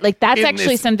me. right. Like, that's in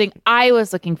actually this- something I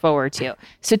was looking forward to.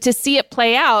 So to see it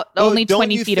play out only don't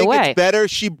 20 you feet think away. It's better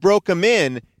she broke him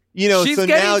in. You know, She's so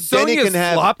getting now Denny Sonia's can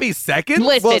have. sloppy seconds.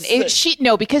 Listen,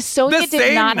 Well, because Sonia the did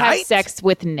same not have night? sex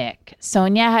with Nick.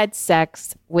 Sonia had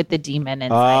sex with the demon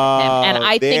inside of him, and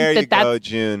I there think you go, that's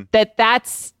June.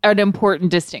 that's an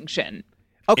important distinction.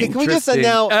 Okay, can we just Interesting.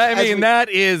 now? I as mean, we-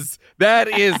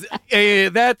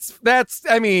 that's.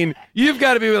 I mean, you've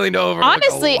got to be willing to overlook.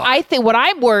 Honestly, a lot. I think what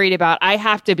I'm worried about, I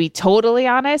have to be totally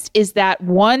honest, is that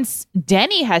once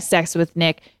Denny has sex with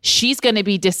Nick, she's going to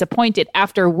be disappointed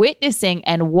after witnessing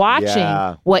and watching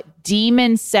Yeah. what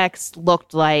demon sex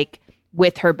looked like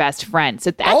with her best friend.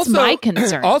 So that's my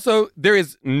concern. Also, there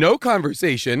is no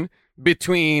conversation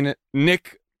between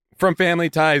Nick from Family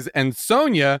Ties and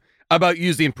Sonia about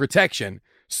using protection.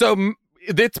 So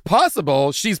it's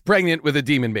possible she's pregnant with a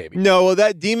demon baby. No, well,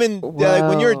 that demon. Like,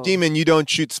 when you're a Whoa. demon, you don't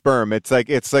shoot sperm. It's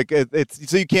so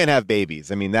you can't have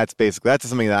babies. I mean, that's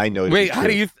something that I know. to Wait, be how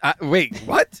true. do you? Wait,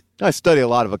 what? I study a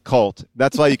lot of occult.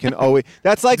 That's why you can always.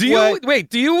 That's like Do you what. wait?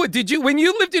 Did you when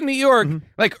you lived in New York,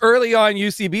 like early on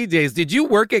UCB days? Did you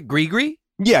work at Gree?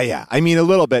 Yeah. I mean, a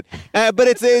little bit, but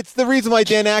it's the reason why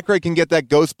Dan Aykroyd can get that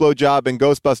ghost blow job in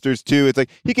Ghostbusters too. It's like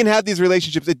he can have these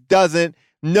relationships. It doesn't.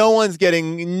 No one's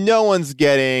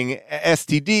getting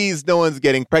STDs. No one's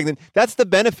getting pregnant. That's the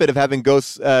benefit of having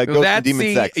ghost and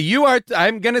demon sex. You are.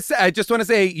 I'm gonna say. I just want to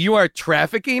say you are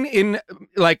trafficking in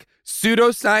like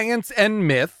pseudoscience and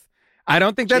myth. I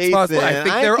don't think that's Jason, possible. I think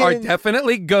I there are can-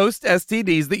 definitely ghost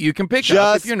STDs that you can pick up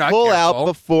Just if you're not pull careful. out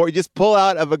before. Just pull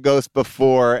out of a ghost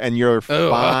before, and you're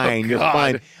Oh, fine. You're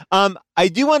God. fine. I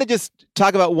do want to just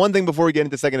talk about one thing before we get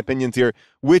into second opinions here,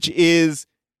 which is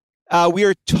we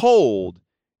are told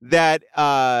that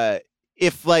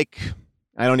if like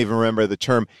I don't even remember the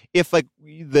term, if like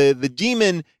the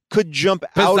demon could jump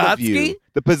out of you, Pizzazki?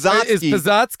 the Pizzazki Is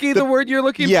Pizzazki the word you're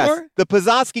looking yes, for? the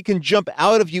Pizzazki can jump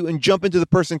out of you and jump into the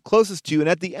person closest to you. And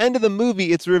at the end of the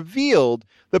movie, it's revealed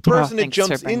the person it thanks for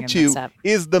jumps bringing into this up.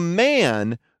 is the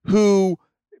man who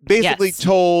basically Yes.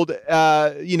 told,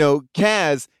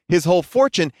 Kaz his whole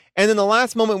fortune. And then the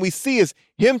last moment we see is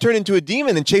him turn into a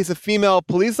demon and chase a female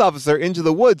police officer into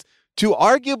the woods to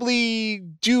arguably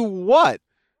do what?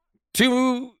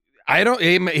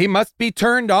 He must be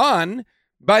turned on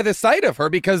by the sight of her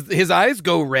because his eyes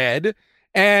go red.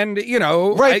 And,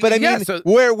 Right, but I mean, so-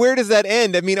 where does that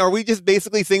end? I mean, are we just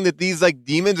basically saying that these like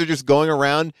demons are just going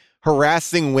around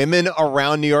harassing women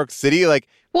around New York City? Like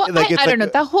Well, Like, I don't know.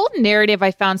 The whole narrative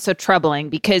I found so troubling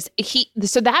because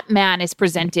so that man is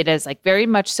presented as like very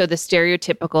much so the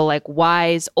stereotypical like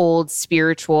wise, old,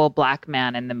 spiritual black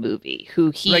man in the movie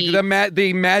who like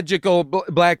the magical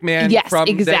black man from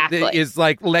exactly. that is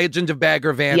like Legend of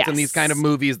Bagger Vance and these kind of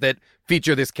movies that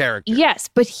feature this character. Yes,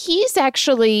 but he's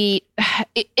actually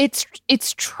it's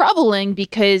troubling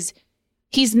because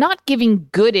he's not giving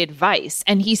good advice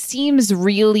and he seems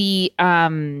really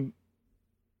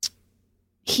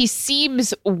he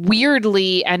seems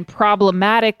weirdly and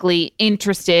problematically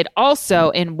interested also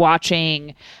in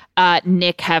watching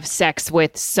Nick have sex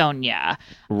with Sonia.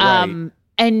 Right.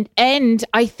 And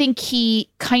I think he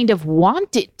kind of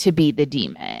wanted to be the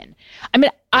demon. I mean,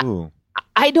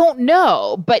 I don't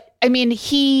know, but I mean,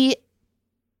 he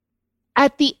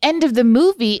at the end of the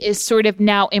movie is sort of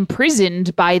now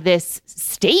imprisoned by this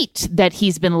state that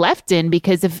he's been left in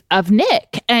because of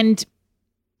Nick.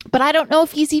 But I don't know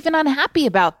if he's even unhappy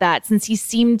about that since he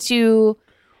seemed to.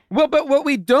 Well, but what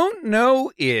we don't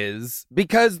know is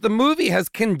because the movie has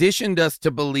conditioned us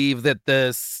to believe that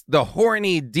the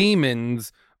horny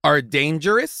demons are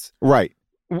dangerous. Right.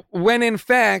 When in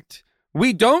fact,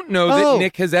 we don't know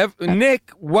that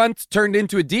Nick once turned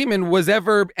into a demon was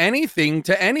ever anything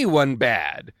to anyone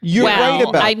bad. You're right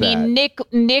about that. I mean,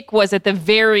 Nick was at the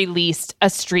very least a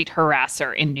street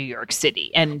harasser in New York City,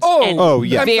 and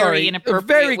very inappropriate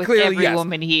very with clearly, every yes.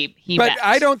 woman he But met.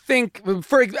 I don't think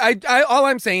all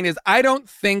I'm saying is I don't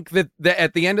think that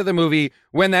at the end of the movie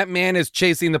when that man is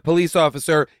chasing the police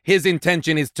officer, his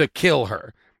intention is to kill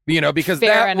her. Because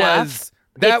Fair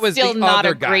that was still the not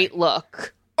other a guy. great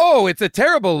look. Oh, it's a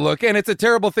terrible look, and it's a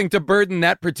terrible thing to burden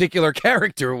that particular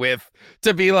character with,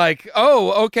 to be like,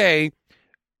 oh, okay,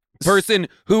 person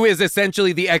who is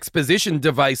essentially the exposition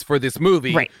device for this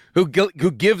movie, right. who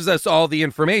gives us all the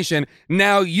information,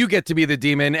 now you get to be the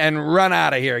demon and run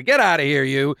out of here. Get out of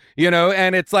here,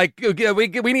 and it's like,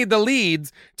 we need the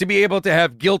leads to be able to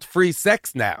have guilt-free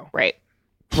sex now.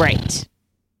 Right.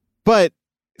 But,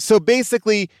 so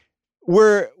basically,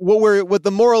 what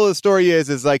the moral of the story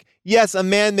is like, yes, a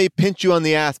man may pinch you on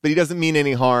the ass, but he doesn't mean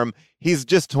any harm. He's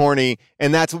just horny,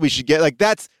 and that's what we should get. Like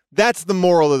that's the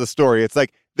moral of the story. It's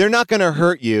like they're not going to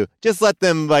hurt you. Just let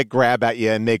them like grab at you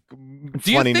and make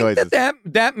funny noises. Do you think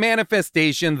that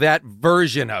manifestation, that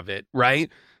version of it, right?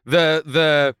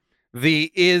 The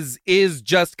is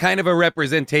just kind of a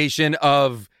representation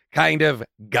of kind of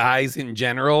guys in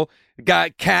general.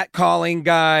 Got catcalling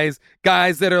guys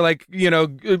that are like,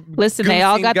 listen, they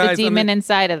all got the demon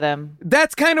inside of them.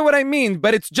 That's kind of what I mean,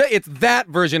 but it's that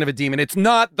version of a demon. It's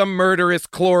not the murderous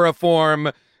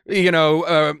chloroform,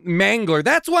 mangler.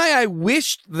 That's why I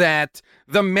wished that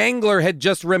the mangler had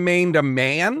just remained a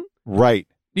man. Right.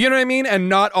 You know what I mean? And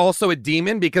not also a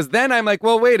demon, because then I'm like,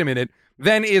 well, wait a minute.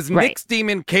 Then is Nick's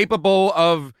demon capable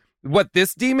of what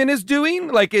this demon is doing?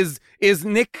 Like, is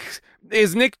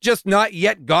Nick just not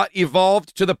yet got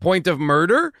evolved to the point of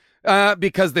murder?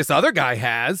 Because this other guy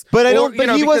has. But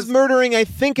he was murdering, I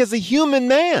think, as a human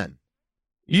man.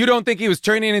 You don't think he was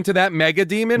turning into that mega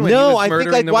demon when no, he was I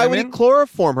murdering think, like, why women? would he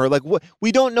chloroform her? Like, what?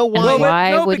 We don't know why.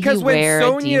 Why would he wear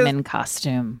a demon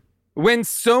costume? When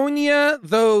Sonia,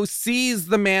 though, sees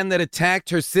the man that attacked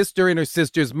her sister in her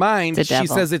sister's mind, she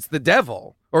says it's the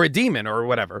devil or a demon or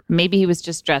whatever. Maybe he was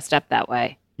just dressed up that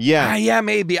way. Yeah. Yeah,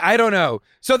 maybe. I don't know.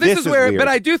 So this is where, weird. but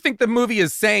I do think the movie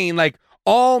is saying, like,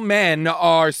 all men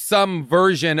are some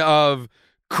version of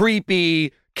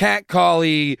creepy,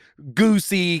 catcally,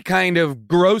 goosey kind of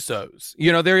grossos.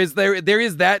 There is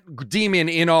that demon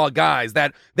in all guys,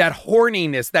 that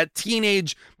horniness, that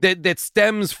teenage that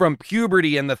stems from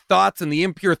puberty and the thoughts and the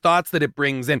impure thoughts that it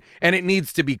brings, and it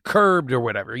needs to be curbed or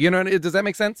whatever. Does that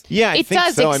make sense? Yeah, it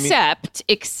does. So.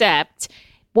 Except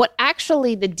what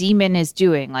actually the demon is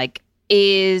doing, like,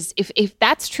 is if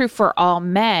that's true for all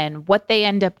men, what they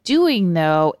end up doing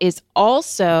though is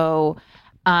also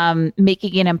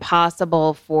making it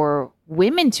impossible for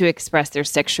women to express their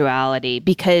sexuality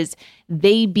because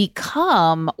they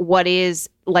become what is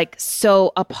like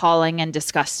so appalling and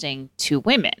disgusting to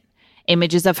women.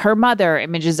 Images of her mother,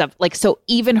 images of like, so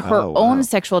even her own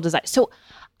sexual desire. So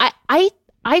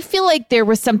I feel like there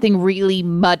was something really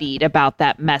muddied about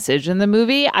that message in the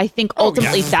movie. I think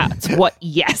ultimately that's what,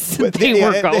 they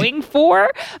were going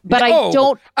for. But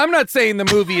I'm not saying the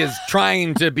movie is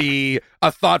trying to be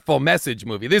a thoughtful message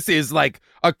movie. This is like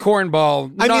a cornball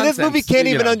nonsense. I mean, this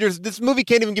movie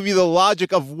can't even give you the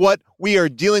logic of what we are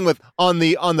dealing with on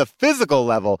the physical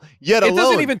level. Yet alone, it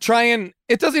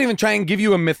doesn't even try and give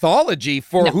you a mythology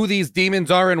for who these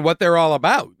demons are and what they're all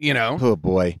about. Oh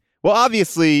boy. Well,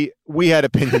 obviously, we had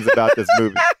opinions about this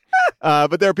movie.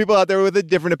 But there are people out there with a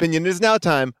different opinion. It is now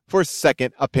time for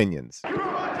Second Opinions.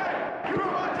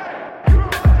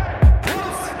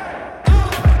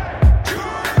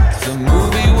 The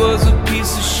movie was a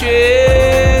piece of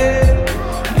shit,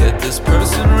 yet this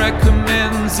person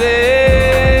recommends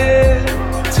it.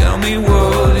 Tell me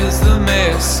what is the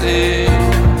message?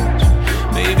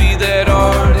 Maybe that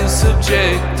art is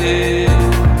subjective.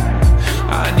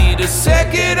 I need a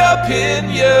second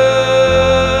opinion.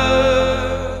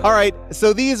 All right,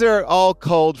 so these are all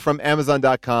culled from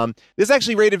Amazon.com. This is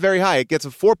actually rated very high. It gets a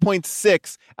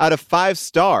 4.6 out of 5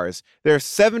 stars. There are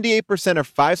 78% are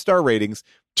 5-star ratings,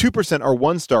 2% are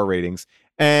 1-star ratings.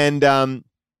 And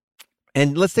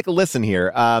let's take a listen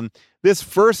here. This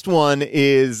first one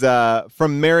is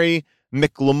from Mary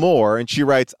McLemore, and she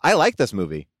writes, I like this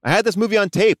movie. I had this movie on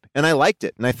tape, and I liked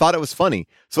it, and I thought it was funny.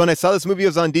 So when I saw this movie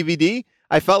was on DVD,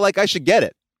 I felt like I should get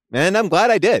it. And I'm glad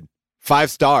I did.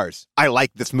 5 stars. I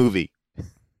like this movie.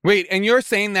 Wait, and you're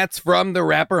saying that's from the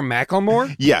rapper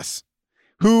Macklemore? Yes.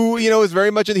 Who, is very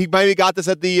much, he maybe got this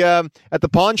at the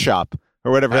pawn shop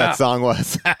or whatever that song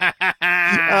was. All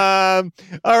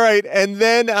right. And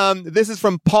then this is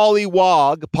from Polly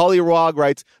Wog. Polly Wog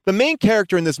writes, the main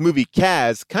character in this movie,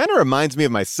 Kaz, kind of reminds me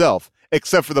of myself,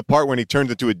 except for the part when he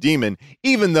turns into a demon,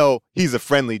 even though he's a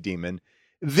friendly demon.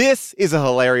 This is a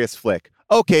hilarious flick.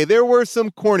 Okay, there were some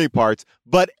corny parts,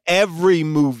 but every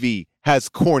movie has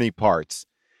corny parts.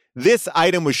 This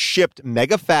item was shipped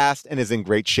mega fast and is in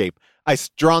great shape. I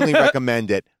strongly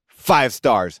recommend it. 5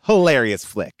 stars. Hilarious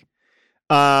flick.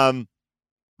 And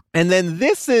then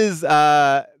this is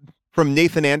from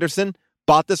Nathan Anderson.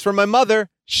 Bought this for my mother.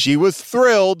 She was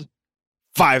thrilled.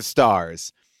 5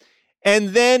 stars.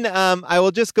 And then I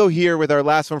will just go here with our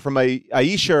last one from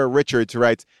Aisha Richards, who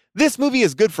writes, this movie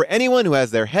is good for anyone who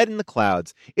has their head in the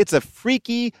clouds. It's a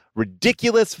freaky,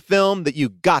 ridiculous film that you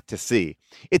got to see.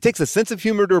 It takes a sense of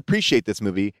humor to appreciate this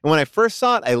movie, and when I first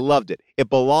saw it, I loved it. It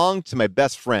belonged to my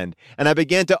best friend, and I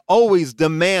began to always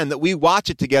demand that we watch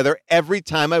it together every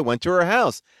time I went to her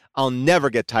house. I'll never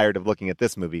get tired of looking at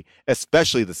this movie,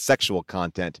 especially the sexual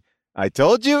content. I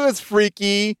told you it was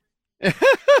freaky. 5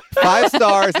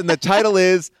 stars, and the title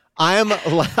is, I am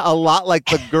a lot like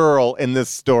the girl in this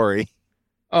story.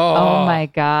 Oh my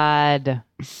God.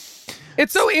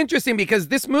 It's so interesting because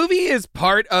this movie is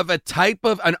part of an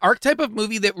archetype of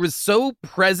movie that was so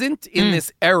present in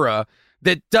this era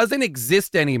that doesn't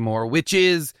exist anymore, which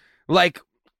is like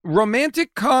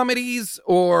romantic comedies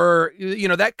or,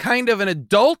 that kind of an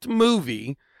adult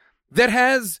movie that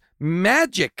has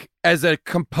magic as a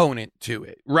component to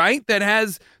it, right? That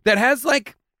has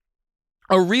like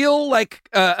a real, like,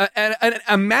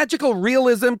 a magical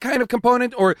realism kind of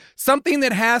component, or something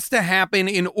that has to happen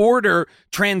in order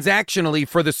transactionally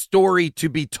for the story to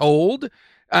be told.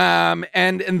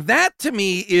 And that to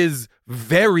me is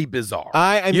very bizarre.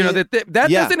 I mean, that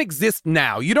doesn't exist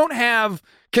now. You don't have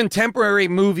contemporary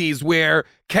movies where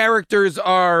characters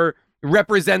are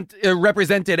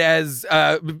represented as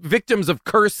victims of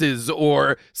curses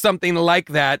or something like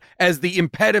that as the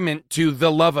impediment to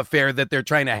the love affair that they're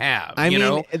trying to have.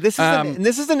 This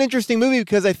is an interesting movie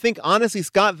because I think honestly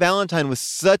Scott Valentine was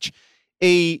such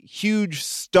a huge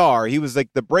star. He was like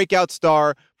the breakout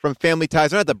star from Family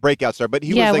Ties. Not the breakout star, but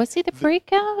he was like, was he the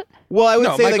breakout? Well, I would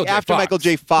say Michael like J. after Fox. Michael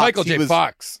J. Fox. Michael J.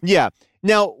 Fox. Yeah.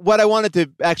 Now, what I wanted to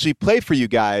actually play for you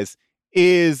guys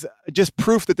is just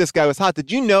proof that this guy was hot.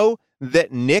 Did you know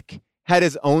that Nick had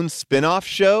his own spin-off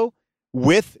show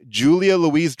with Julia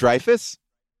Louis-Dreyfus?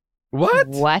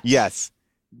 What? Yes.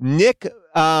 Nick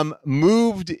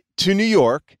moved to New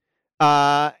York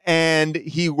and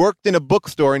he worked in a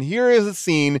bookstore. And here is a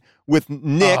scene with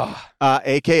Nick,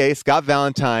 a.k.a. Scott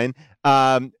Valentine,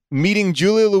 meeting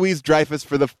Julia Louis-Dreyfus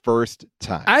for the first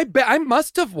time. I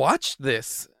must have watched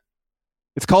this.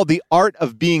 It's called The Art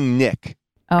of Being Nick.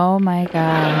 Oh, my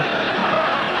God.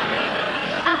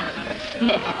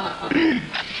 Nick.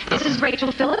 This is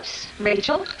Rachel Phillips.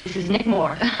 Rachel, this is Nick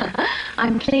Moore.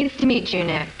 I'm pleased to meet you,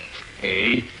 Nick.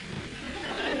 Hey.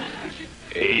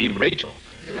 Hey, Rachel.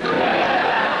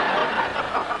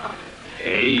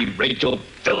 Hey, Rachel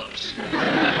Phillips.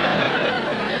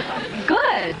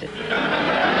 Good.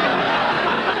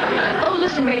 Oh,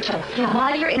 listen, Rachel.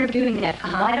 While you're interviewing Nick,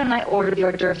 why don't I order the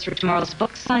hors d'oeuvres for tomorrow's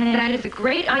book signing? That is a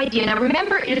great idea. Now,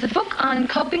 remember, it is a book on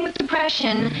coping with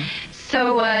depression.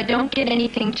 So don't get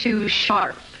anything too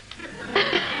sharp.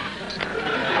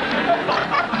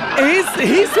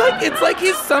 It's like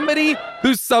he's somebody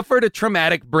who suffered a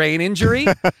traumatic brain injury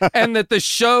and that the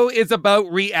show is about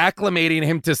reacclimating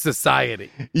him to society.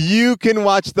 You can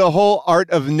watch the whole Art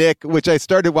of Nick, which I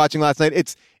started watching last night.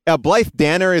 It's Blythe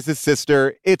Danner is his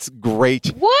sister. It's great.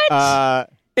 What?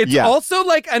 It's also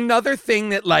like another thing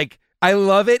that like I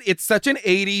love it. It's such an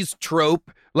 80s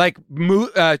trope, like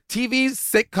TV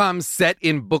sitcoms set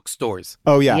in bookstores.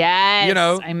 Oh, yeah. Yes, you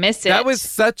know, I miss it. That was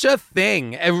such a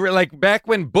thing, like back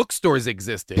when bookstores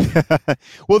existed.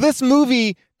 Well, this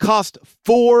movie cost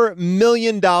 $4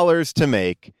 million to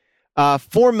make.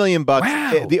 $4 million bucks.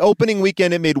 Wow. The opening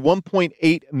weekend, it made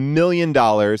 $1.8 million.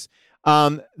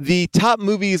 The top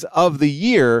movies of the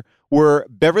year were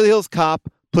Beverly Hills Cop,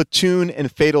 Platoon,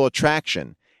 and Fatal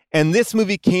Attraction. And this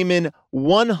movie came in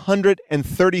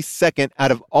 132nd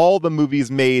out of all the movies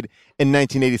made in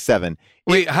 1987.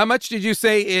 Wait, how much did you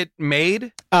say it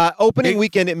made? Opening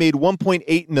weekend, it made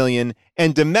 1.8 million,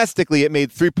 and domestically, it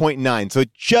made 3.9. So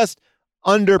it just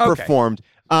underperformed.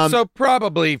 Okay. So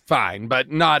probably fine,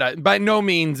 but not by no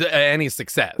means any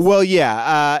success. Well,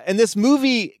 yeah. And this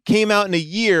movie came out in a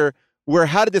year where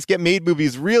How Did This Get Made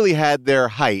movies really had their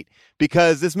height,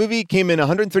 because this movie came in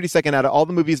 132nd out of all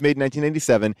the movies made in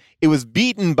 1987. It was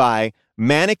beaten by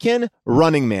Mannequin,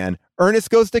 Running Man, Ernest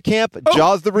Goes to Camp,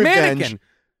 Jaws the Revenge. Mannequin.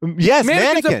 Yes,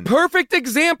 Mannequin's Mannequin. a perfect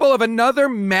example of another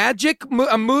magic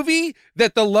a movie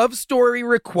that the love story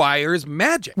requires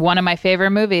magic. One of my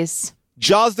favorite movies.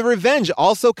 Jaws the Revenge,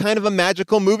 also kind of a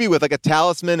magical movie with like a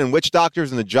talisman and witch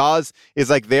doctors, and the Jaws is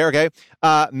like there, okay?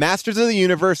 Masters of the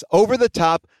Universe, Over the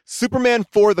Top, Superman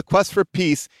 4, The Quest for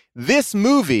Peace. This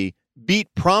movie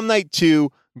beat Prom Night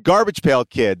 2, Garbage Pail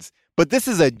Kids, but this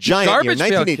is a giant Garbage year.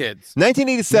 Pail Kids.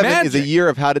 1987 Magic. is a year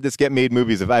of How Did This Get Made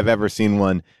movies, if I've ever seen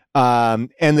one. And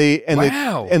the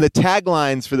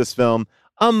taglines for this film: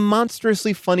 a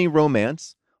monstrously funny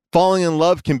romance, falling in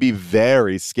love can be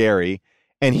very scary,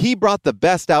 and he brought the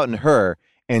best out in her,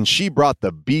 and she brought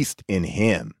the beast in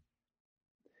him.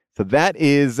 So that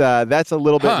is that's a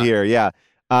little bit here, yeah.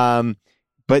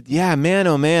 But yeah, man,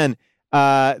 oh man,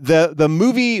 the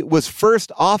movie was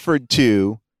first offered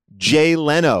to Jay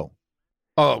Leno.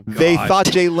 Oh, God. They thought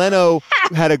Jay Leno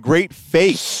had a great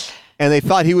face, and they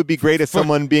thought he would be great as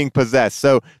someone being possessed.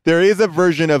 So there is a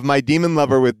version of My Demon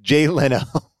Lover with Jay Leno,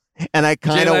 and I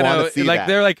kind of want to see like, that.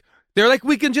 They're like,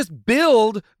 we can just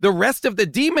build the rest of the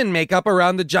demon makeup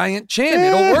around the giant chin.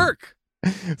 It'll work.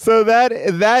 So that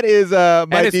is My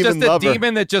and it's Demon just Lover. a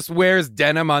demon that just wears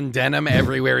denim on denim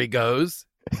everywhere he goes.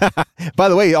 By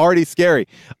the way, already scary.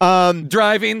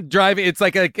 Driving. It's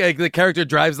like the character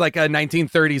drives like a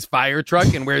 1930s fire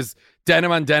truck and wears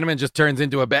denim on denim and just turns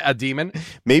into a demon.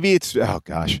 Maybe it's, oh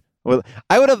gosh. Well,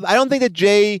 I don't think that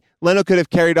Jay Leno could have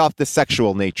carried off the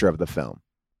sexual nature of the film.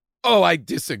 Oh, I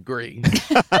disagree.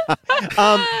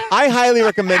 I highly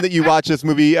recommend that you watch this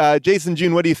movie. Jason,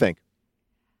 June, what do you think?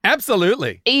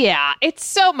 Absolutely. Yeah, it's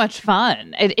so much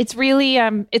fun. It's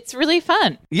really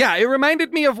fun. Yeah, it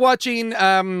reminded me of watching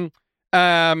Shelley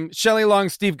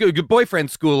Long's Steve Boyfriend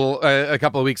School a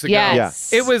couple of weeks ago.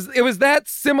 Yes. It was that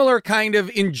similar kind of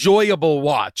enjoyable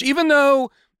watch. Even though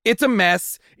it's a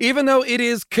mess, even though it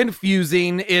is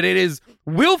confusing, it is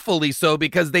willfully so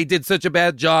because they did such a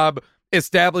bad job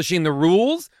establishing the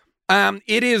rules.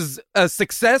 It is a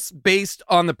success based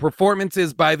on the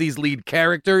performances by these lead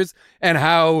characters and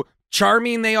how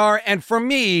charming they are. And for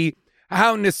me,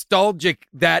 how nostalgic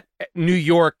that New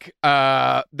York,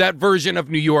 that version of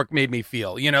New York made me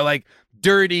feel. You know, like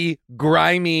dirty,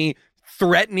 grimy,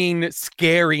 threatening,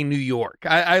 scary New York.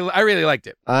 I really liked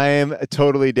it. I am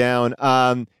totally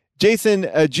down. Jason,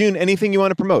 June, anything you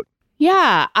want to promote?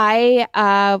 Yeah,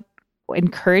 I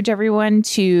encourage everyone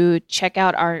to check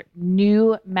out our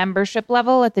new membership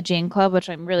level at the Jane Club, which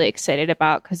I'm really excited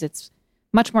about because it's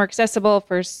much more accessible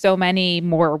for so many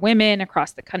more women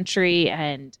across the country.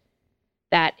 And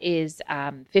that is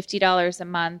 $50 a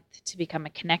month to become a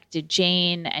connected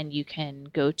Jane. And you can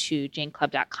go to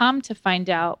janeclub.com to find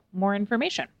out more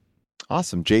information.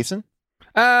 Awesome. Jason?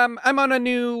 I'm on a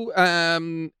new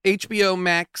HBO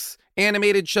Max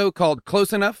animated show called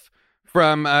Close Enough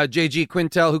from J.G.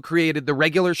 Quintel, who created the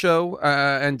regular show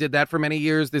and did that for many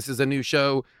years. This is a new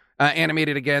show,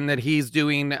 animated again, that he's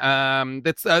doing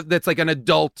that's like an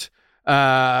adult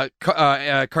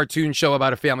cartoon show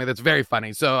about a family that's very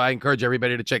funny. So I encourage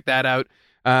everybody to check that out.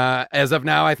 As of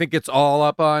now, I think it's all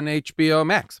up on HBO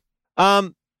Max.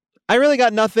 I really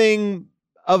got nothing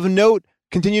of note.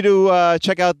 Continue to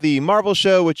check out the Marvel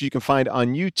show, which you can find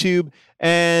on YouTube.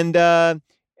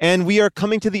 And we are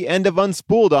coming to the end of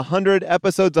Unspooled, 100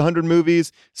 episodes, 100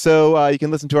 movies. So you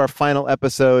can listen to our final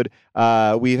episode.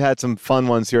 We've had some fun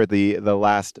ones here at the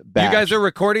last batch. You guys are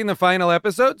recording the final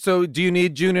episode, so do you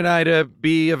need June and I to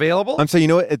be available? I'm saying, you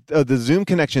know what? The Zoom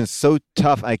connection is so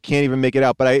tough, I can't even make it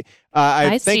out. But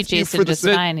I see thank you Jason for the just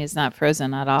fine. He's not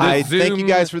frozen at all. I thank you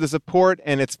guys for the support,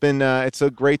 and it's been it's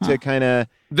so great to kind of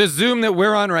The Zoom that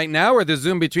we're on right now, or the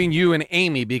Zoom between you and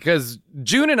Amy? Because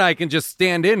June and I can just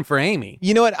stand in for Amy.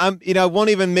 You know what? I won't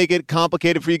even make it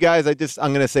complicated for you guys.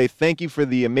 I'm going to say thank you for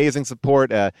the amazing support.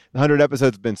 The 100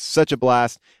 episodes have been such a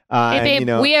blast. Hey,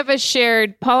 babe, we have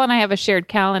Paul and I have a shared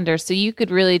calendar, so you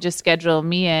could really just schedule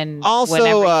me in.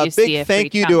 Also, big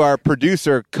thank you to our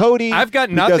producer, Cody. I've got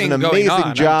nothing does an going amazing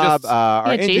on. job. Our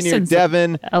engineer, Jason's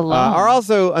Devin. Our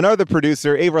also another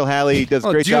producer, Avril Halley, does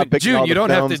a great job picking all the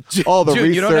films, all the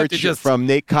research from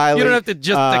Nate Kiley. You don't have to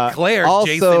just declare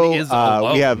Jason is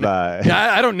alone. We have.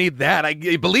 I don't need that.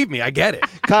 Believe me, I get it.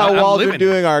 Kyle Waldron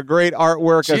doing our great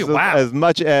artwork as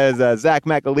much as Zach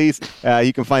McAleese.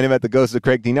 You can find him at the Ghost of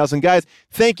Craig D. Nelson. Guys,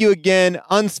 thank you again.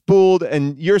 Unspooled,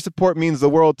 and your support means the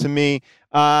world to me.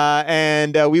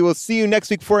 And we will see you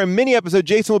next week for a mini episode.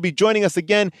 Jason will be joining us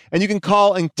again, and you can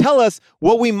call and tell us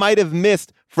what we might have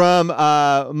missed from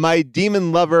My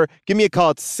Demon Lover. Give me a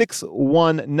call at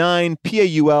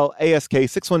 619-PAUL-ASK,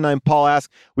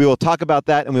 619-PAUL-ASK. We will talk about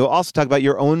that, and we will also talk about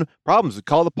your own problems.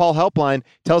 Call the Paul Helpline.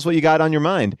 Tell us what you got on your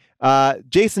mind.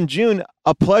 Jason, June,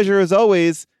 a pleasure as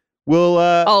always. We'll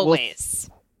always.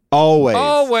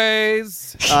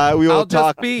 Always. We will I'll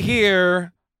just be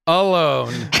here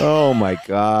alone. Oh my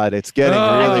God, it's getting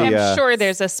really. I'm sure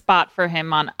there's a spot for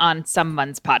him on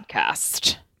someone's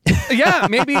podcast. Yeah,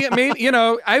 maybe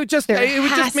I would just it would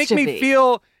just make me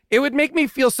feel. It would make me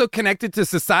feel so connected to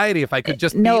society if I could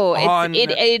just be on.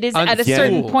 It is at a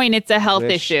certain point. It's a health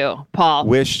issue, Paul.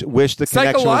 Wish the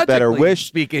connection was better.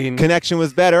 Wish connection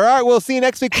was better. All right, we'll see you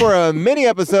next week for a mini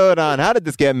episode on How Did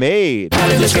This Get Made?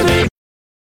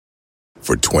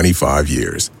 For 25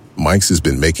 years, Mike's has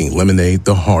been making lemonade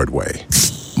the hard way.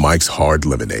 Mike's Hard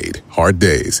Lemonade. Hard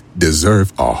days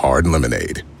deserve a hard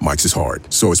lemonade. Mike's is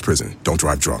hard, so is prison. Don't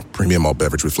drive drunk. Premium malt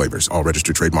beverage with flavors. All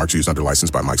registered trademarks used under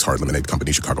license by Mike's Hard Lemonade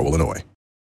Company, Chicago, Illinois.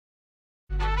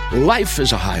 Life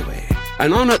is a highway,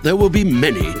 and on it there will be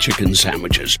many chicken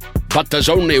sandwiches. But there's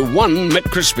only one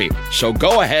McCrispy. So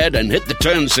go ahead and hit the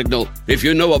turn signal if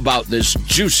you know about this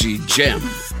juicy gem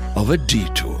of a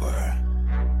detour.